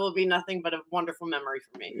snow will be nothing but a wonderful memory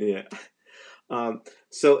for me. Yeah.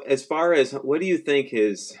 So as far as what do you think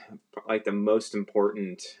is like the most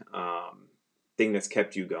important thing that's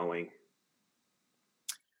kept you going?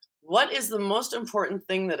 What is the most important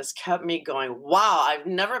thing that has kept me going? Wow,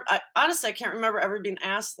 honestly, I can't remember ever being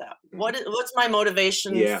asked that. What's my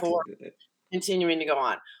motivation Yeah. for continuing to go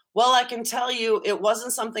on? Well, I can tell you it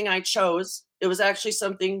wasn't something I chose. It was actually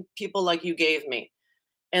something people like you gave me.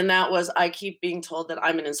 And that was I keep being told that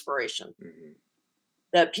I'm an inspiration. Mm-hmm.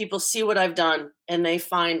 That people see what I've done and they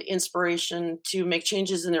find inspiration to make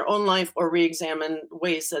changes in their own life or re-examine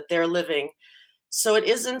ways that they're living. So it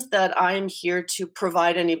isn't that I'm here to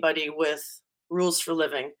provide anybody with rules for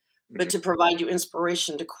living, but to provide you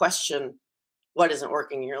inspiration to question what isn't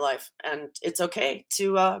working in your life. And it's okay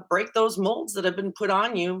to break those molds that have been put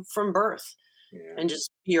on you from birth Yeah. and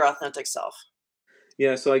just be your authentic self.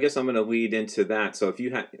 Yeah, so I guess I'm going to lead into that. So if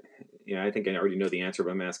you had, I think I already know the answer,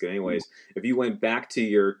 but I'm asking anyways. If you went back to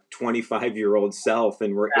your 25-year-old self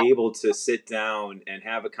and were able to sit down and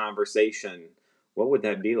have a conversation, what would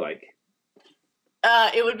that be like?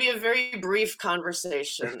 It would be a very brief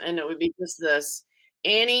conversation, and it would be just this: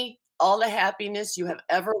 Annie, all the happiness you have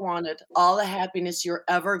ever wanted, all the happiness you're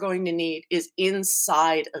ever going to need is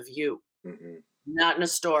inside of you, Mm-hmm. not in a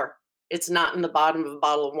store. It's not in the bottom of a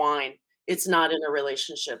bottle of wine. It's not in a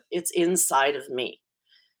relationship. It's inside of me.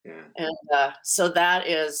 Yeah. And so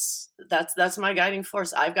that's my guiding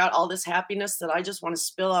force. I've got all this happiness that I just want to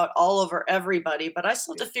spill out all over everybody, but I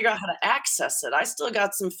still have to figure out how to access it. I still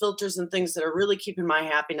got some filters and things that are really keeping my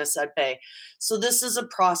happiness at bay. So this is a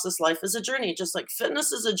process. Life is a journey, just like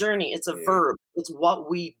fitness is a journey. It's a verb. It's what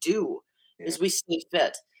we do. Is we stay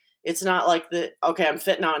fit. It's not like okay, I'm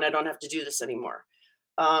fit now and I don't have to do this anymore.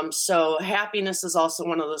 So happiness is also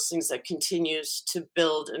one of those things that continues to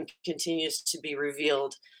build and continues to be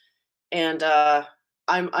revealed. And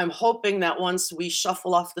I'm hoping that once we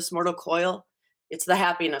shuffle off this mortal coil, it's the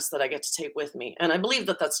happiness that I get to take with me. And I believe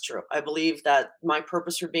that that's true. I believe that my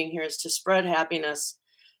purpose for being here is to spread happiness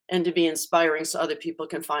and to be inspiring so other people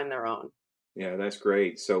can find their own. Yeah, that's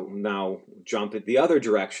great. So now jump at the other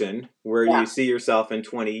direction. Where do you see yourself in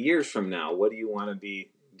 20 years from now? What do you want to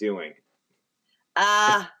be doing?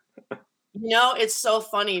 It's so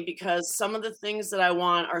funny because some of the things that I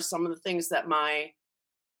want are some of the things that my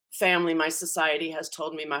family, my society has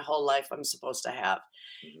told me my whole life I'm supposed to have.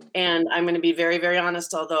 Mm-hmm. And I'm going to be very, very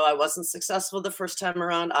honest. Although I wasn't successful the first time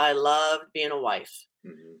around, I loved being a wife.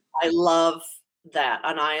 Mm-hmm. I love that.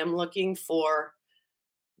 And I am looking for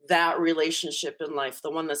that relationship in life, the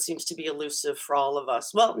one that seems to be elusive for all of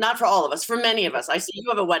us. Well, not for all of us, for many of us. I see you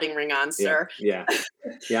have a wedding ring on, sir. Yeah.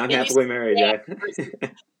 I'm happily married. Yeah.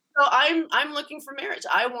 So I'm looking for marriage.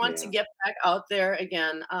 I want to get back out there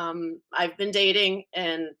again. I've been dating,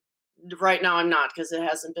 and right now I'm not because it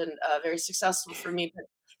hasn't been very successful for me. But,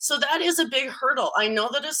 so that is a big hurdle. I know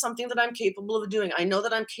that is something that I'm capable of doing. I know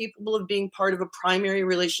that I'm capable of being part of a primary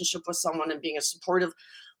relationship with someone and being a supportive,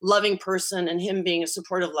 loving person, and him being a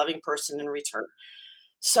supportive, loving person in return.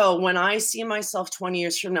 So when I see myself 20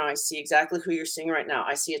 years from now, I see exactly who you're seeing right now.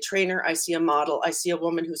 I see a trainer, I see a model, I see a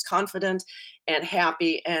woman who's confident and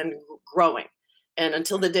happy and growing. And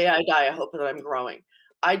until the day I die, I hope that I'm growing.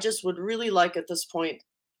 I just would really like at this point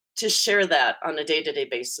to share that on a day-to-day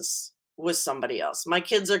basis with somebody else. My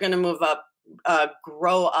kids are going to move up,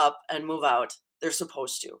 grow up and move out. They're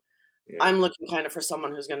supposed to. Yeah. I'm looking kind of for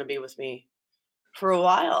someone who's going to be with me for a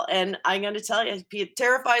while. And I'm going to tell you, it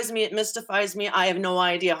terrifies me. It mystifies me. I have no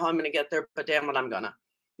idea how I'm going to get there, but damn it, I'm going to.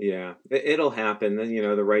 Yeah, it'll happen. Then,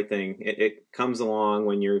 the right thing, it comes along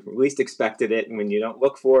when you're least expected it. And when you don't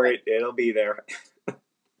look for it, it'll be there.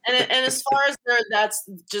 And as far as that's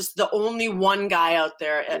just the only one guy out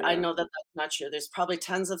there, I know that that's not true. There's probably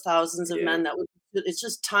tens of thousands of men that it's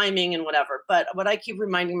just timing and whatever. But what I keep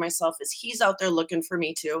reminding myself is he's out there looking for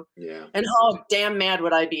me too. Yeah. And how damn mad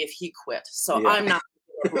would I be if he quit? So I'm not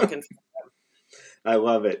looking for him. I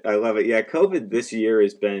love it. Yeah, COVID this year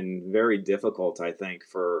has been very difficult, I think,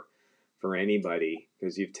 for anybody,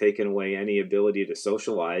 because you've taken away any ability to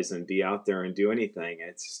socialize and be out there and do anything.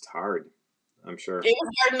 It's just hard. I'm sure. It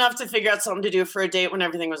was hard enough to figure out something to do for a date when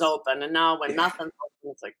everything was open, and now when Yeah. nothing's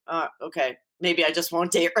open, it's like, okay, maybe I just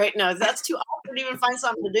won't date right now. That's too awkward to even find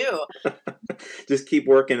something to do. Just keep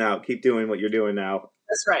working out, keep doing what you're doing now.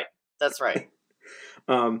 That's right. That's right.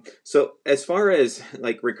 So as far as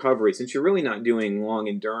like recovery, since you're really not doing long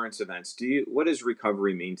endurance events, what does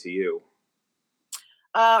recovery mean to you?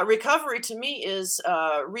 Recovery to me is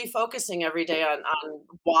refocusing every day on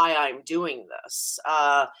why I'm doing this.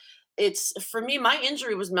 It's for me, my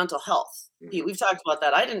injury was mental health. Pete, Hmm. we've talked about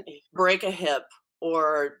that. I didn't break a hip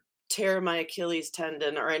or tear my Achilles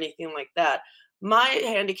tendon or anything like that. My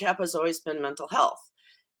handicap has always been mental health.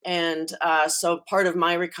 And so part of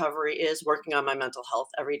my recovery is working on my mental health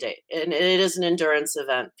every day. And it is an endurance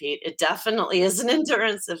event, Pete. It definitely is an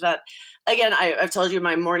endurance event. Again, I've told you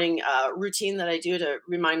my morning routine that I do to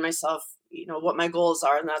remind myself, what my goals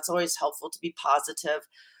are. And that's always helpful to be positive.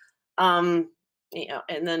 Um,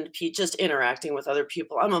 and then Pete, just interacting with other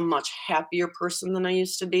people. I'm a much happier person than I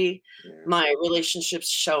used to be. Yeah. My relationships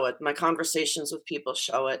show it. My conversations with people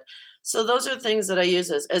show it. So those are things that I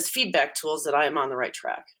use as feedback tools that I am on the right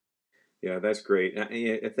track. Yeah, that's great.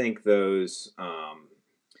 I think those,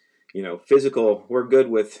 physical. We're good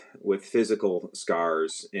with physical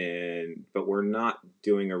scars, but we're not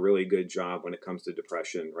doing a really good job when it comes to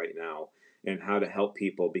depression right now and how to help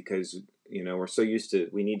people because we're so used to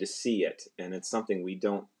we need to see it, and it's something we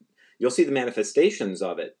don't. You'll see the manifestations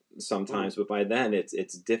of it Mm. sometimes, but by then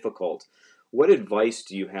it's difficult. What advice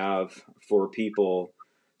do you have for people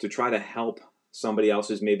to try to help somebody else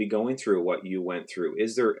who's maybe going through what you went through?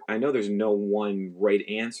 Is there, I know there's no one right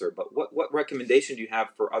answer, but what recommendation do you have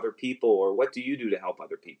for other people, or what do you do to help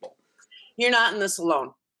other people? You're not in this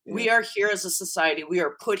alone. Yeah. We are here as a society. We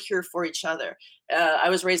are put here for each other. I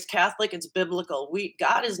was raised Catholic. It's biblical.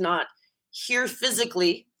 God is not here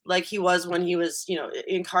physically like he was when he was,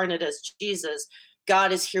 incarnate as Jesus.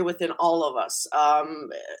 God is here within all of us.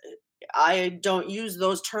 I don't use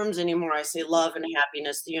those terms anymore. I say love and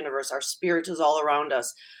happiness, the universe. Our spirit is all around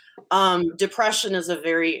us. Depression is a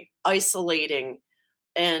very isolating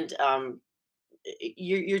and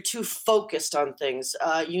you're too focused on things.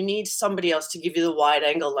 You need somebody else to give you the wide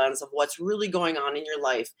angle lens of what's really going on in your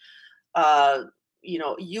life. Uh,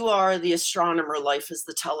 you are the astronomer. Life is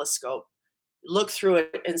the telescope. Look through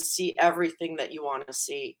it and see everything that you want to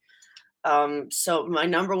see. So my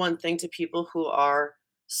number one thing to people who are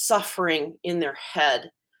suffering in their head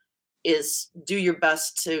is do your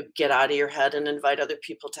best to get out of your head and invite other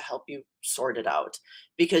people to help you sort it out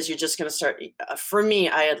because you're just going to start for me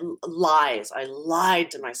I had lies. I lied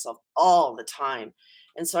to myself all the time,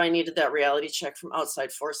 and so I needed that reality check from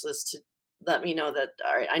outside forces to let me know that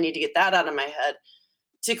all right, I need to get that out of my head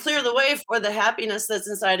to clear the way for the happiness that's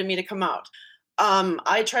inside of me to come out.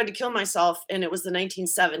 I tried to kill myself and it was the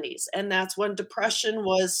 1970s, and that's when depression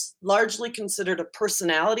was largely considered a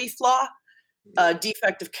personality flaw, Yeah.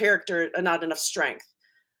 defect of character, and not enough strength,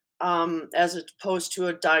 as opposed to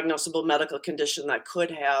a diagnosable medical condition that could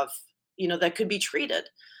have, that could be treated.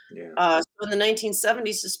 Yeah. So in the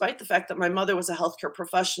 1970s, despite the fact that my mother was a healthcare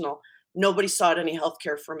professional, nobody sought any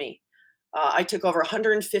healthcare for me. I took over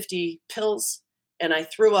 150 pills and I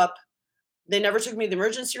threw up. They never took me to the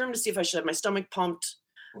emergency room to see if I should have my stomach pumped.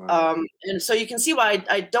 Wow. And so you can see why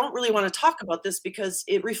I don't really want to talk about this because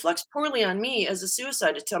it reflects poorly on me as a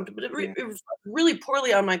suicide attempt, but Yeah. it reflects really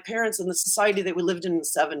poorly on my parents and the society that we lived in the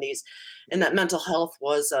 70s, and that mental health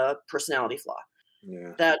was a personality flaw.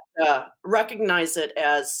 Yeah. That recognize it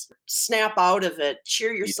as snap out of it,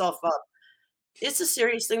 cheer Yeah. yourself up. It's a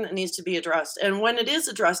serious thing that needs to be addressed. And when it is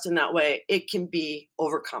addressed in that way, it can be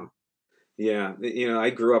overcome. Yeah, I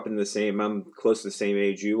grew up in the same. I'm close to the same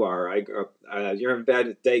age you are. I grew up. You're having a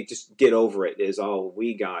bad day. Just get over it. Is all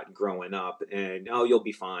we got growing up. And oh, you'll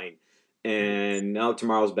be fine. Mm. And oh,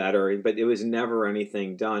 tomorrow's better. But it was never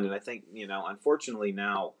anything done. And I think unfortunately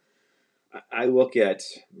now, I look at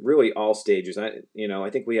really all stages. I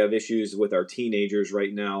think we have issues with our teenagers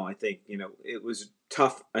right now. I think it was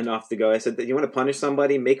tough enough to go. I said that you want to punish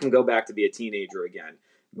somebody, make them go back to be a teenager again.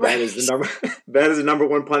 That is the Right. number. That is the number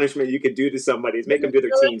one punishment you could do to somebody is make them do their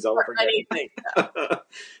Really teens all for over anything. again.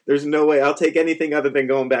 There's no way I'll take anything other than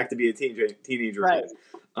going back to be a teenager Right. again.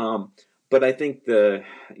 Um, but I think the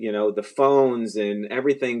phones and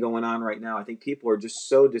everything going on right now. I think people are just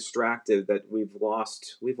so distracted that we've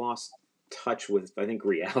lost touch with I think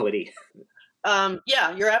reality.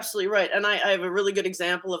 Yeah, you're absolutely right, and I have a really good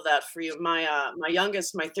example of that for you. My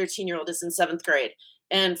youngest, my 13-year-old, is in seventh grade,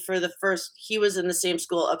 and for the first, he was in the same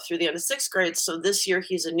school up through the end of sixth grade. So this year,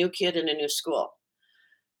 he's a new kid in a new school.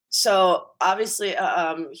 So obviously,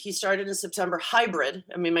 he started in September hybrid.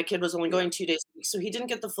 I mean, my kid was only Yeah. going 2 days a week, so he didn't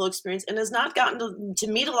get the full experience and has not gotten to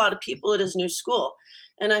meet a lot of people at his new school.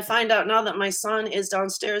 And I find out now that my son is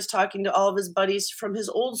downstairs talking to all of his buddies from his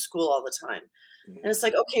old school all the time. And Yeah. it's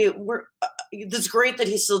like, okay, it's great that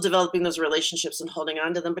he's still developing those relationships and holding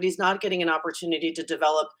on to them, but he's not getting an opportunity to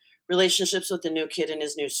develop relationships with the new kid in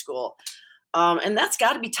his new school. And that's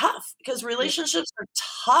got to be tough because Yeah. relationships are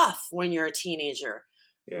tough when you're a teenager.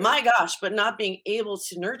 Yeah. My gosh, but not being able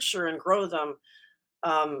to nurture and grow them.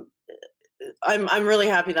 Um, I'm really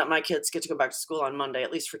happy that my kids get to go back to school on Monday,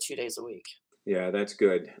 at least for 2 days a week. Yeah, that's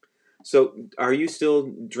good. So, are you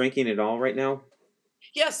still drinking at all right now?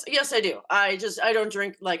 Yes, yes, I do. I don't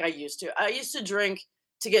drink like I used to. I used to drink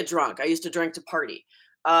to get drunk. I used to drink to party.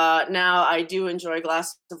 Now I do enjoy a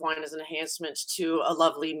glass of wine as an enhancement to a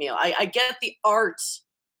lovely meal. I get the art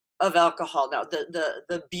of alcohol now,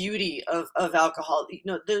 the beauty of alcohol. You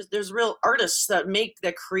know, there's real artists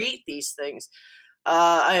that create these things.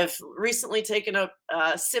 I've recently taken up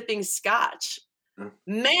sipping scotch. Uh,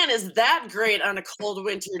 Man, is that great on a cold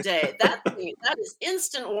winter day. That is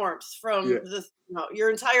instant warmth from Yeah. your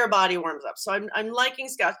entire body warms up. So I'm liking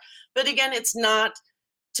scotch. But again, it's not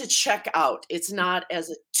to check out. It's not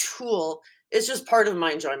as a tool. It's just part of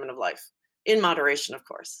my enjoyment of life. In moderation, of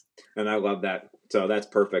course. And I love that. So that's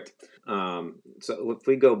perfect. So if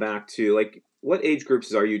we go back to like, what age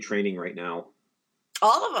groups are you training right now?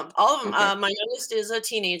 All of them, all of them. Okay. My youngest is a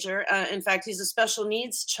teenager. In fact, he's a special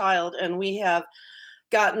needs child, and we have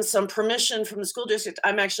gotten some permission from the school district.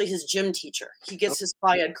 I'm actually his gym teacher. He Oh, gets his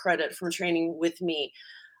ed credit from training with me.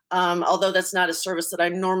 Although that's not a service that I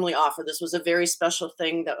normally offer. This was a very special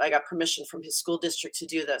thing that I got permission from his school district to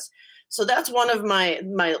do this. So that's one of my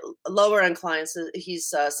lower end clients.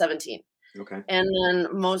 He's 17, okay. and then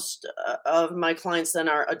most of my clients then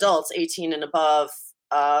are adults, 18 and above,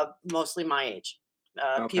 mostly my age,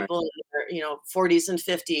 Okay. people in their 40s and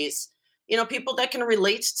 50s. People that can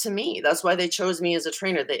relate to me. That's why they chose me as a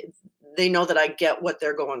trainer. They know that I get what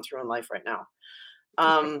they're going through in life right now.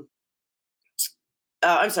 Okay. Um,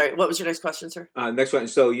 I'm sorry. What was your next question, sir? Next one.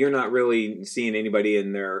 So you're not really seeing anybody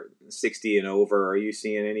in their 60 and over. Are you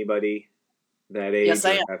seeing anybody that Yes, age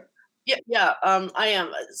I or am. have? Yeah, yeah. I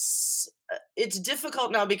am. It's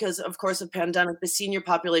difficult now because, of course, of pandemic. The senior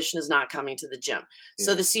population is not coming to the gym,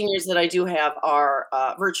 so Yeah. the seniors that I do have are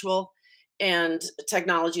virtual, and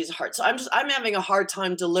technology is hard. So I'm having a hard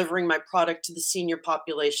time delivering my product to the senior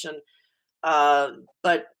population.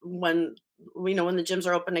 But when the gyms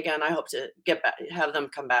are open again, I hope to get back, have them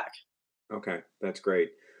come back. Okay, that's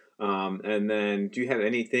great. And then, do you have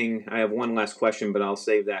anything? I have one last question, but I'll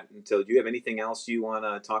save that until. Do you have anything else you want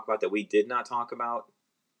to talk about that we did not talk about?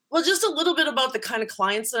 Well, just a little bit about the kind of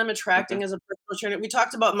clients that I'm Okay. attracting as a personal trainer. We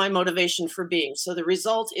talked about my motivation for being. So the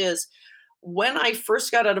result is when I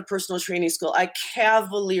first got out of personal training school, I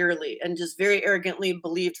cavalierly and just very arrogantly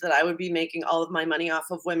believed that I would be making all of my money off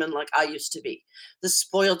of women like I used to be, the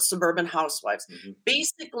spoiled suburban housewives. Hmm.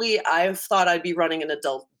 Basically, I thought I'd be running an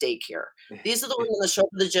adult daycare. These are the women that show up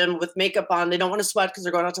at the gym with makeup on. They don't want to sweat because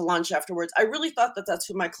they're going out to lunch afterwards. I really thought that that's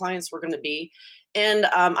who my clients were going to be. And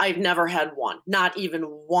I've never had one, not even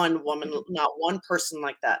one woman, not one person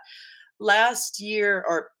like that. Last year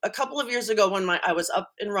or a couple of years ago when I was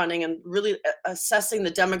up and running and really assessing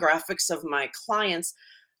the demographics of my clients,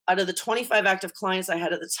 out of the 25 active clients I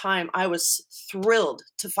had at the time, I was thrilled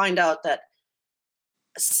to find out that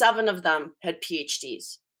 7 of them had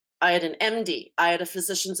PhDs. I had an MD, I had a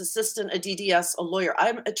physician's assistant, a DDS, a lawyer.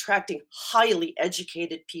 I'm attracting highly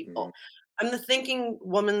educated people. I'm the thinking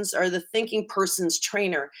woman's or the thinking person's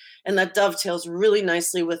trainer, and that dovetails really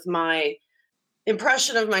nicely with my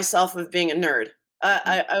impression of myself of being a nerd.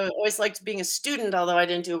 I always liked being a student, although I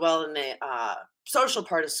didn't do well in the social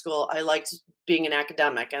part of school. I liked being an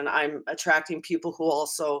academic, and I'm attracting people who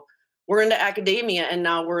also were into academia, and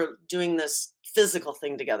now we're doing this physical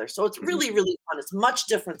thing together. So it's Hmm. really, really fun. It's much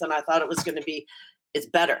different than I thought it was going to be. It's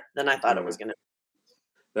better than I thought it Yeah, was going to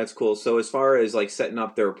that's cool. So as far as like setting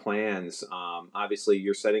up their plans, obviously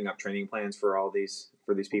you're setting up training plans for all these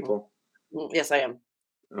be. Mhm. people. Yes, I am.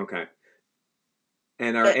 Okay.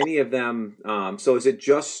 And are Uh, any of them? So is it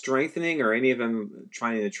just strengthening, or any of them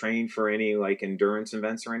trying to train for any like endurance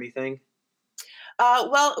events or anything?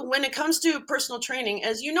 Well, when it comes to personal training,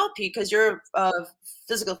 as you know, Pete, because you're a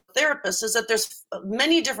physical therapist, is that there's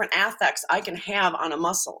many different affects I can have on a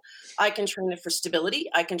muscle. I can train it for stability.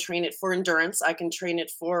 I can train it for endurance. I can train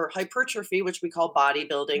it for hypertrophy, which we call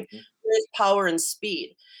bodybuilding. Hmm. There's power and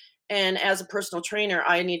speed. And as a personal trainer,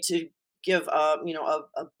 I need to give a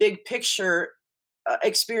big picture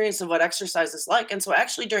experience of what exercise is like. And so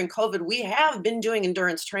actually during COVID, we have been doing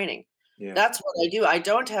endurance training. Yeah. That's what I do. I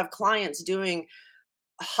don't have clients doing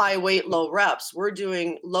high weight, low reps. We're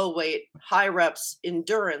doing low weight, high reps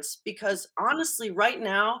endurance because honestly, right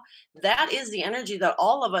now, that is the energy that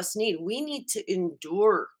all of us need. We need to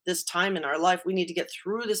endure this time in our life. We need to get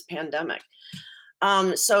through this pandemic.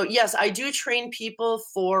 So yes, I do train people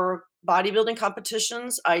for bodybuilding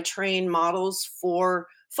competitions. I train models for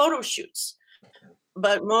photo shoots,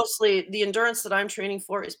 but mostly the endurance that I'm training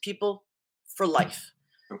for is people for life.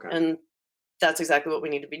 Okay. And that's exactly what we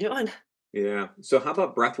need to be doing. Yeah. So how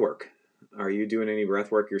about breath work? Are you doing any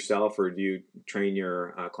breath work yourself, or do you train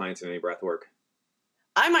your clients in any breath work?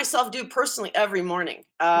 I myself do personally every morning.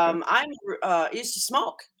 Okay. I used to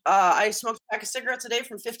smoke. I smoked a pack of cigarettes a day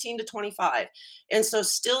from 15 to 25. And so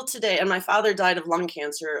still today, and my father died of lung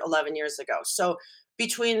cancer 11 years ago. So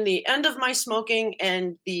between the end of my smoking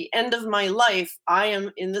and the end of my life, I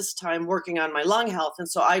am in this time working on my lung health. And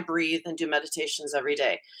so I breathe and do meditations every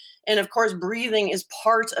day. And of course, breathing is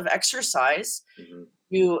part of exercise. Mm-hmm.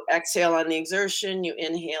 You exhale on the exertion, you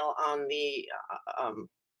inhale on the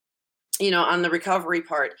on the recovery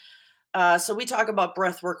part. So we talk about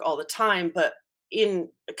breath work all the time, but in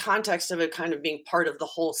the context of it kind of being part of the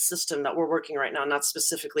whole system that we're working right now, not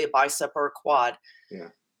specifically a bicep or a quad. Yeah.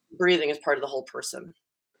 Breathing is part of the whole person.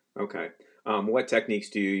 Okay. What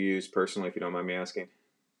techniques do you use personally, if you don't mind me asking?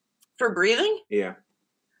 For breathing? Yeah.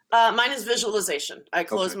 Mine is visualization. I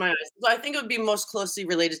close Okay. my eyes. So I think it would be most closely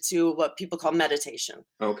related to what people call meditation.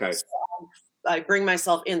 Okay. So I bring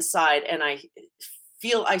myself inside and I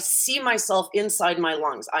see myself inside my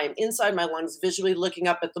lungs. I am inside my lungs, visually looking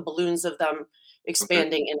up at the balloons of them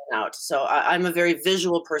expanding in and out. So I'm a very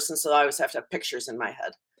visual person, so I always have to have pictures in my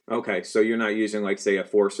head. Okay. So you're not using, like, say, a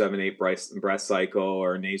 4-7-8 breath cycle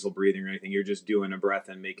or nasal breathing or anything. You're just doing a breath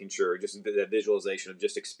and making sure, just that visualization of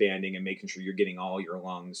just expanding and making sure you're getting all your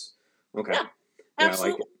lungs. Okay. Yeah, Yeah,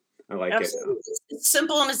 absolutely. I like Absolutely. it. It's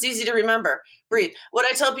simple and it's easy to remember. Breathe. What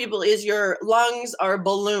I tell people is your lungs are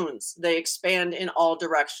balloons. They expand in all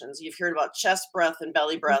directions. You've heard about chest breath and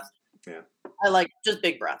belly breath. Yeah. I like just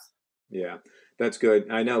big breath. Yeah, that's good.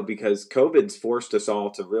 I know, because COVID's forced us all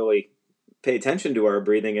to really pay attention to our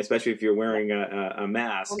breathing, especially if you're wearing a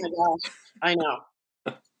mask. Oh my gosh. I know.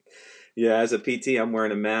 Yeah, as a PT, I'm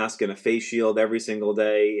wearing a mask and a face shield every single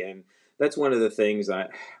day, and that's one of the things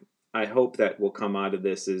I hope that will come out of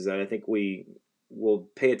this, is that I think we will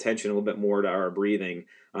pay attention a little bit more to our breathing.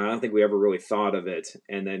 I don't think we ever really thought of it,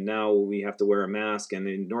 and then now we have to wear a mask. And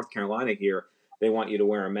in North Carolina here, they want you to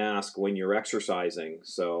wear a mask when you're exercising.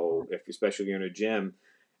 So especially if you're in a gym,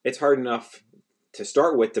 it's hard enough to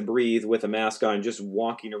start with to breathe with a mask on, just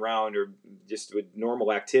walking around or just with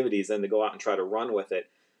normal activities, then to go out and try to run with it.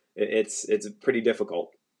 It's pretty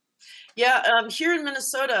difficult. Yeah, here in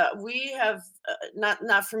Minnesota, we have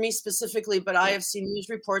not for me specifically, but I have seen news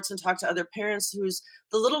reports and talked to other parents whose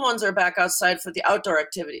the little ones are back outside for the outdoor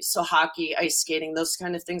activities. So hockey, ice skating, those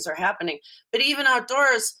kind of things are happening. But even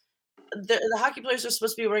outdoors, the hockey players are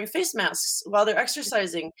supposed to be wearing face masks while they're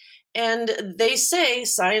exercising, and they say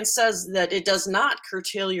science says that it does not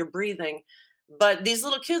curtail your breathing. But these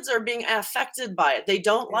little kids are being affected by it. They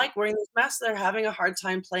don't like wearing these masks. They're having a hard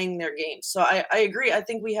time playing their games. So I agree. I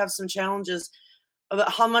think we have some challenges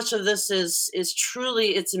about how much of this is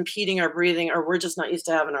truly it's impeding our breathing, or we're just not used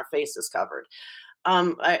to having our faces covered.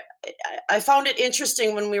 I found it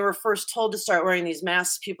interesting when we were first told to start wearing these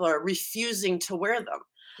masks, people are refusing to wear them.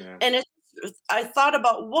 Yeah. And I thought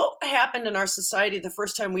about what happened in our society the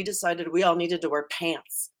first time we decided we all needed to wear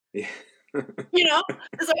pants. Yeah.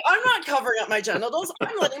 It's like, I'm not covering up my genitals.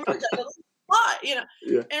 I'm letting my genitals fly,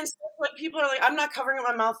 Yeah. And so when people are like, I'm not covering up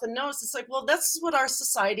my mouth and nose, it's like, well, that's what our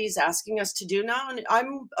society is asking us to do now. And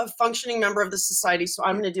I'm a functioning member of the society, so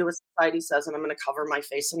I'm going to do what society says, and I'm going to cover my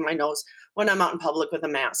face and my nose when I'm out in public with a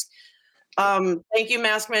mask. Thank you,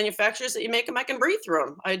 mask manufacturers, that you make them. I can breathe through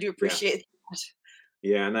them. I do appreciate that.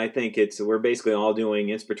 Yeah, and I think we're basically all doing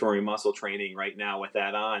inspiratory muscle training right now with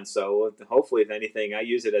that on. So hopefully, if anything, I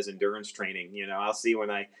use it as endurance training. I'll see when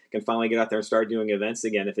I can finally get out there and start doing events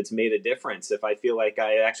again, if it's made a difference, if I feel like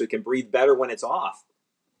I actually can breathe better when it's off.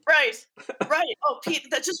 Right. Oh, Pete,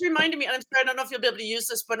 that just reminded me, and I'm sorry, I don't know if you'll be able to use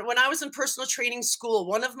this, but when I was in personal training school,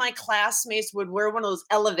 one of my classmates would wear one of those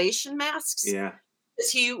elevation masks. Yeah.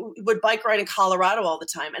 He would bike ride in Colorado all the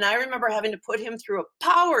time. And I remember having to put him through a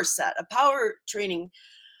power training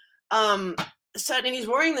set, and he's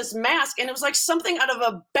wearing this mask, and it was like something out of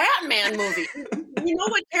a Batman movie. You know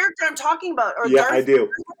what character I'm talking about? Or yeah, I do.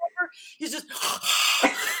 He's just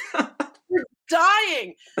you're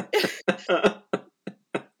dying.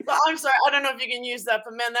 I'm sorry. I don't know if you can use that,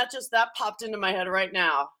 but man, that popped into my head right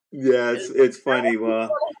now. Yeah, it's funny. Well,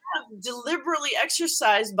 Deliberately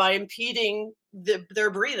exercise by impeding their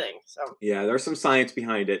breathing. So yeah, there's some science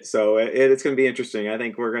behind it, so it's going to be interesting. I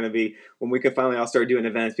think we're going to be, when we can finally all start doing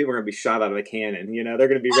events, people are going to be shot out of a cannon. They're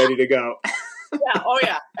going to be ready to go. yeah, oh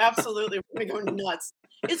yeah, absolutely. We're going to go nuts.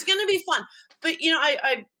 It's going to be fun. But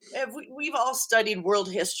we've all studied world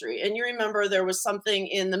history, and you remember there was something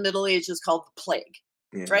in the Middle Ages called the plague,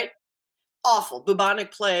 Yeah. right? Awful,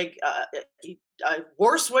 bubonic plague.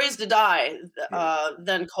 Worse ways to die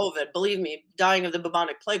than COVID. Believe me, dying of the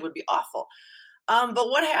bubonic plague would be awful. But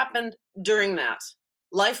what happened during that?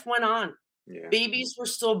 Life went on. Yeah. Babies were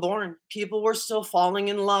still born. People were still falling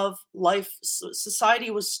in love. Society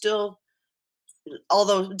was still,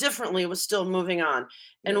 although differently, was still moving on.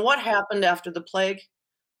 Yeah. And what happened after the plague?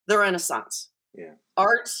 The Renaissance. Yeah.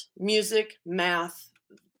 Art, music, math,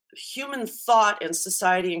 human thought and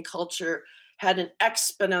society and culture had an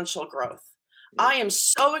exponential growth. Yeah. I am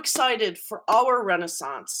so excited for our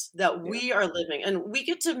Renaissance that we are living, and we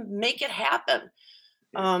get to make it happen.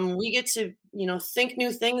 We get to, think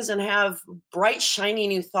new things and have bright, shiny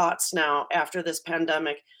new thoughts now after this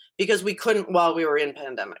pandemic, because we couldn't while we were in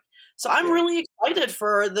pandemic. So I'm really excited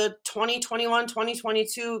for the 2021,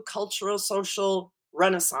 2022 cultural, social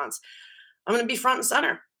Renaissance. I'm going to be front and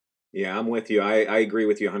center. Yeah, I'm with you. I agree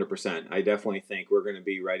with you 100%. I definitely think we're going to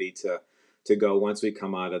be ready to go once we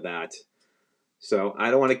come out of that. So I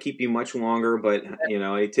don't want to keep you much longer, but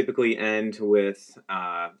I typically end with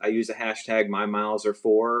I use a hashtag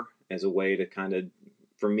 #MyMilesAre4 as a way to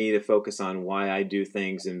for me to focus on why I do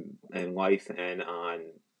things in life and on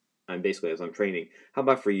basically as I'm training. How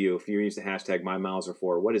about for you? If you use the hashtag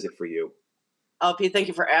 #MyMilesAre4, what is it for you? Oh, Pete, thank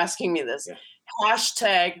you for asking me this. Yeah.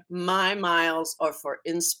 Hashtag #MyMiles are for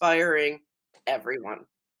inspiring everyone,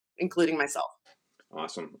 including myself.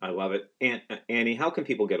 Awesome. I love it. Annie, how can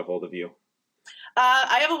people get a hold of you?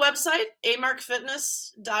 I have a website,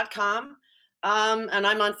 amarkfitness.com. And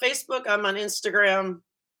I'm on Facebook. I'm on Instagram.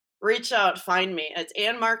 Reach out, find me. It's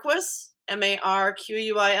Anne Marquis,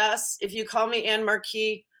 Marquis. If you call me Anne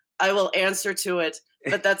Marquis, I will answer to it.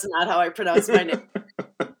 But that's not how I pronounce my name.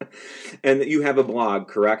 And you have a blog,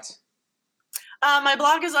 correct? My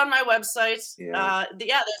blog is on my website.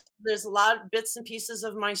 There's a lot of bits and pieces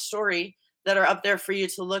of my story that are up there for you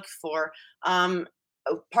to look for.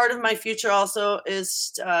 Part of my future also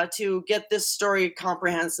is to get this story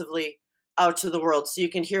comprehensively out to the world, so you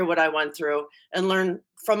can hear what I went through and learn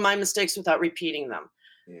from my mistakes without repeating them.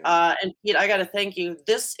 Yeah. And Pete, I got to thank you.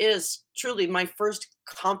 This is truly my first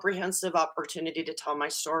comprehensive opportunity to tell my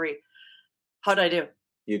story. How'd I do?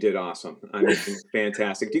 You did awesome. I mean,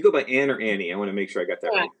 fantastic. Do you go by Anne or Annie? I want to make sure I got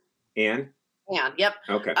that right. Anne? Anne, yep.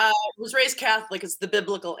 Okay. I was raised Catholic. It's the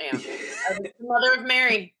biblical Anne. I was the mother of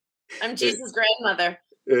Mary. I'm Jesus' grandmother.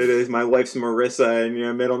 It is. My wife's Marissa,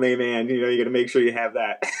 and middle name Anne. You got to make sure you have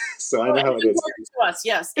that. So I know how it is. To us,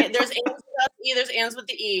 yes. There's Anne's with us, there's Anne's with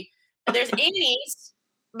the E. There's Annie's,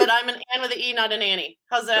 but I'm an Anne with the E, not an Annie.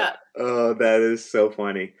 How's that? Oh, that is so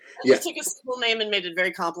funny. I just took a school name and made it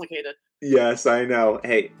very complicated. Yes, I know.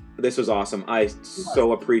 Hey, this was awesome. I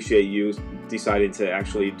so appreciate you deciding to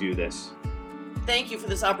actually do this. Thank you for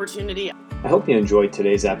this opportunity. I hope you enjoyed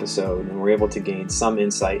today's episode and were able to gain some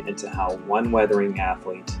insight into how one weathering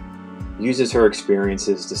athlete uses her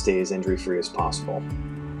experiences to stay as injury-free as possible.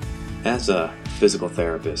 As a physical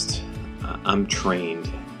therapist, I'm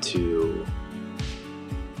trained to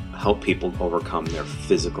help people overcome their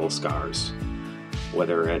physical scars,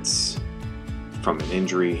 whether it's from an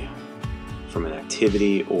injury, from an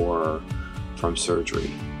activity, or from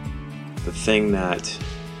surgery. The thing that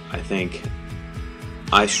I think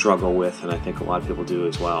I struggle with, and I think a lot of people do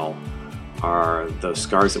as well, are those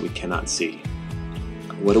scars that we cannot see.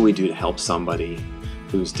 What do we do to help somebody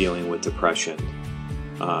who's dealing with depression?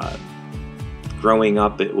 Growing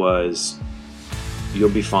up, it was, you'll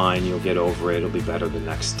be fine, you'll get over it, it'll be better the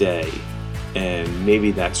next day. And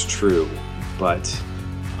maybe that's true, but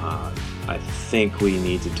I think we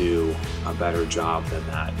need to do a better job than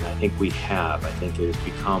that. And I think we have. I think it has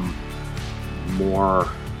become more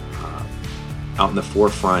out in the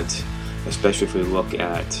forefront, especially if we look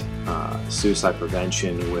at suicide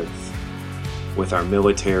prevention with our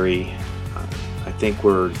military. I think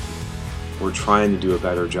we're trying to do a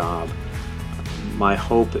better job. My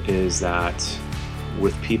hope is that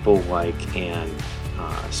with people like Anne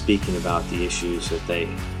speaking about the issues that they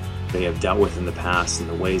have dealt with in the past and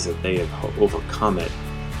the ways that they have overcome it,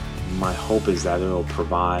 my hope is that it'll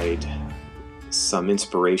provide some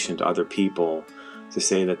inspiration to other people to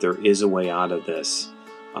say that there is a way out of this.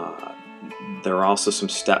 there are also some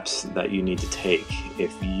steps that you need to take.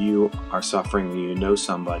 If you are suffering, you know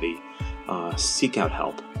somebody, seek out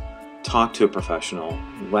help. Talk to a professional.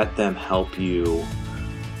 Let them help you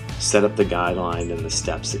set up the guideline and the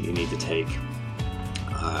steps that you need to take.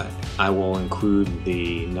 I will include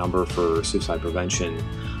the number for suicide prevention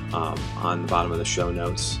on the bottom of the show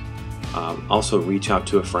notes. Also, reach out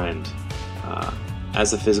to a friend.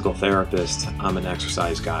 As a physical therapist, I'm an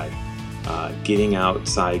exercise guy. Getting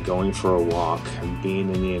outside, going for a walk,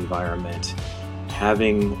 being in the environment,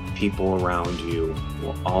 having people around you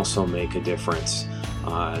will also make a difference.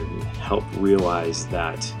 Help realize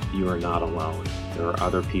that you are not alone. There are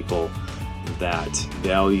other people that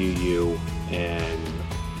value you, and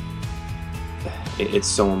it's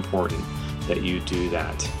so important that you do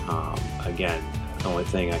that. Again, the only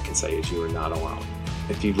thing I can say is you are not alone.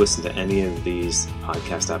 If you've listened to any of these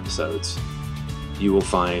podcast episodes, you will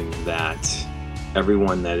find that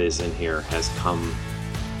everyone that is in here has come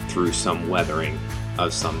through some weathering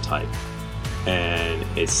of some type. And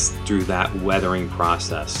it's through that weathering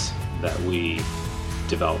process that we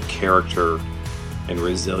develop character and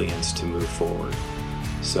resilience to move forward.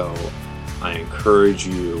 So I encourage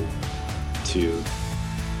you to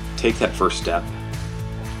take that first step,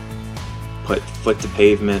 put foot to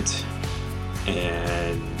pavement,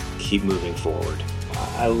 and keep moving forward.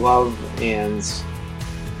 I love Anne's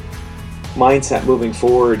mindset moving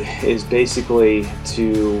forward is basically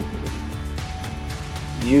to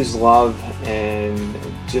use love and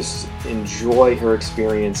just enjoy her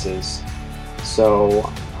experiences. So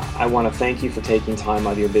I want to thank you for taking time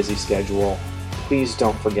out of your busy schedule. Please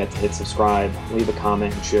don't forget to hit subscribe, leave a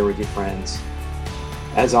comment, and share with your friends.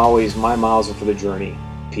 As always, my miles are for the journey.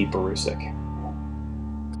 Pete Barusik.